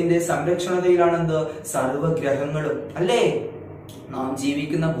 അദ്ദേഹത്തിന്റെ സംരക്ഷണതയിലാണ് എന്ത്? സർവ്വഗ്രഹങ്ങളും, അല്ലേ? നാം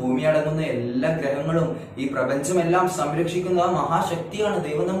ജീവിക്കുന്ന ഭൂമി അടങ്ങുന്ന എല്ലാ ഗ്രഹങ്ങളും ഈ പ്രപഞ്ചമെല്ലാം സംരക്ഷിക്കുന്ന ആ മഹാശക്തിയാണ്,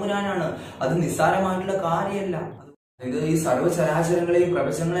 ദൈവം തമ്പുരാനാണ്. അത് നിസ്സാരമായിട്ടുള്ള കാര്യമല്ല. ഇത് ഈ സർവ്വചരാചരങ്ങളെയും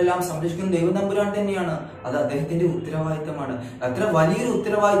പ്രപഞ്ചങ്ങളെല്ലാം സംരക്ഷിക്കുന്ന ദൈവം തമ്പുരാൻ തന്നെയാണ്. അത് അദ്ദേഹത്തിന്റെ ഉത്തരവാദിത്തമാണ്. അത്ര വലിയൊരു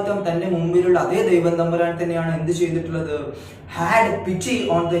ഉത്തരവാദിത്തം തന്റെ മുമ്പിലുള്ള അതേ ദൈവം തമ്പുരാൻ തന്നെയാണ് എന്ത് ചെയ്തിട്ടുള്ളത്? Had പിറ്റി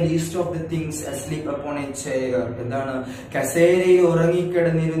on the least of the things asleep upon a chair. എന്താണ്? കസേരയിൽ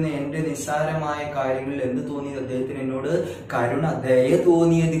ഉറങ്ങിക്കിടന്നിരുന്ന എന്റെ നിസ്സാരമായ കാര്യങ്ങളിൽ എന്ത് തോന്നിയത്? അദ്ദേഹത്തിന് എന്നോട് കരുണ, ദയ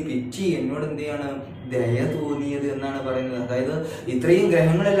തോന്നിയത്. പിറ്റി, എന്നോട് എന്ത് ചെയ്യാണ്? ദയ തോന്നിയത് എന്നാണ് പറയുന്നത്. അതായത് ഇത്രയും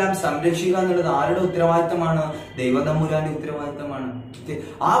ഗ്രഹങ്ങളെല്ലാം സംരക്ഷിക്കുക എന്നുള്ളത് ആരുടെ ഉത്തരവാദിത്തമാണ്? ദൈവം തമ്പുരാന്റെ ഉത്തരവാദിത്തമാണ്.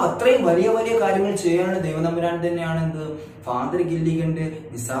 ആ അത്രയും വലിയ വലിയ കാര്യങ്ങൾ ചെയ്യാനുള്ള ദൈവം തമ്പുരാൻ തന്നെയാണ് എന്ത്? ഫാദർ ഗില്ലിഗന്റെ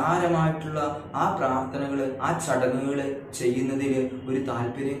നിസ്സാരമായിട്ടുള്ള ആ പ്രാർത്ഥനകള്, ആ ചടങ്ങുകള് ചെയ്യുന്നതിൽ ഒരു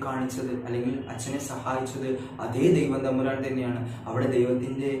താല്പര്യം കാണിച്ചത്, അല്ലെങ്കിൽ അച്ഛനെ സഹായിച്ചത് അതേ ദൈവം തമ്പുരാൻ തന്നെയാണ്. അവിടെ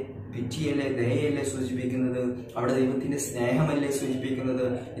ദൈവത്തിന്റെ പിറ്റിയല്ലേ, ദയയല്ലേ സൂചിപ്പിക്കുന്നത്? അവിടെ ദൈവത്തിന്റെ സ്നേഹമല്ലേ സൂചിപ്പിക്കുന്നത്?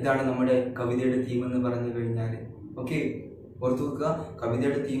 ഇതാണ് നമ്മുടെ കവിതയുടെ തീം എന്ന് പറഞ്ഞു കഴിഞ്ഞാൽ. ഓക്കെ, ഓർത്തു വെക്കുക,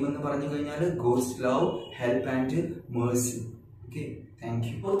 കവിതയുടെ തീം എന്ന് പറഞ്ഞു കഴിഞ്ഞാൽ God's love, help and Mercy. Okay, thank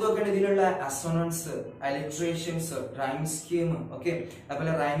you. ഓർത്തു വെക്കേണ്ട ഇതിലുള്ള അസോണൻസ്, അലിട്രേഷൻസ്, റൈം സ്കീം, ഓക്കെ,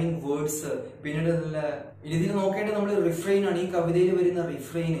 അതുപോലെ റൈമിംഗ് വേർഡ്സ്. പിന്നീട് ഇതിൽ നോക്കേണ്ടത് നമ്മൾ റിഫ്രെയിൻ ആണ്. ഈ കവിതയിൽ വരുന്ന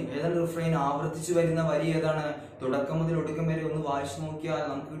റിഫ്രെയിൻ ഏതാണ്? റിഫ്രെയിൻ ആവർത്തിച്ച് വരുന്ന വരി ഏതാണ്? തുടക്കം മുതൽ ഒടുക്കം വരെ ഒന്ന് വായിച്ചു നോക്കിയാൽ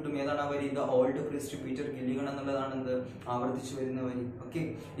നമുക്ക് കിട്ടും ഏതാണ് ആ വരി. The old priest Peter Gilligan എന്നുള്ളതാണ് എന്ത്? ആവർത്തിച്ചു വരുന്ന വരി. ഓക്കെ,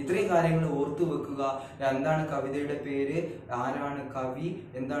 ഇത്രയും കാര്യങ്ങൾ ഓർത്തു വെക്കുക. എന്താണ് കവിതയുടെ പേര്? ആരാണ് കവി?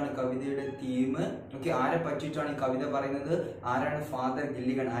 എന്താണ് കവിതയുടെ തീം? ഓക്കെ, ആരെ പറ്റിയിട്ടാണ് ഈ കവിത പറയുന്നത്? ആരാണ് ഫാദർ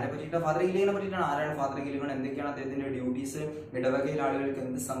ഗില്ലിഗൺ? ആരെ പറ്റിയിട്ടാണ്? ഫാദർ ഗില്ലിഗനെ പറ്റിയിട്ടാണ്. ആരാണ് ഫാദർ ഗില്ലിഗൺ? എന്തൊക്കെയാണ് അദ്ദേഹത്തിന്റെ ഡ്യൂട്ടീസ്? ഇടവകയിൽ ആളുകൾക്ക്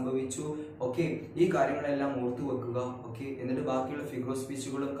എന്ത് സംഭവിച്ചു? ഓക്കെ, ഈ കാര്യങ്ങളെല്ലാം ഓർത്തു വെക്കുക. ഓക്കെ, എന്നിട്ട് ബാക്കിയുള്ള ഫിഗർ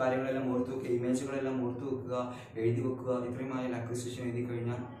സ്പീച്ചുകളും കാര്യങ്ങളെല്ലാം ഓർത്തു വെക്കുക, ഇമേജുകളെല്ലാം ഓർത്തു വെക്കുക, എഴുതി വെക്കുക. ഇത്രയുമായ അക്വിസിഷൻ എഴുതി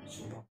കഴിഞ്ഞാൽ ശുഭം.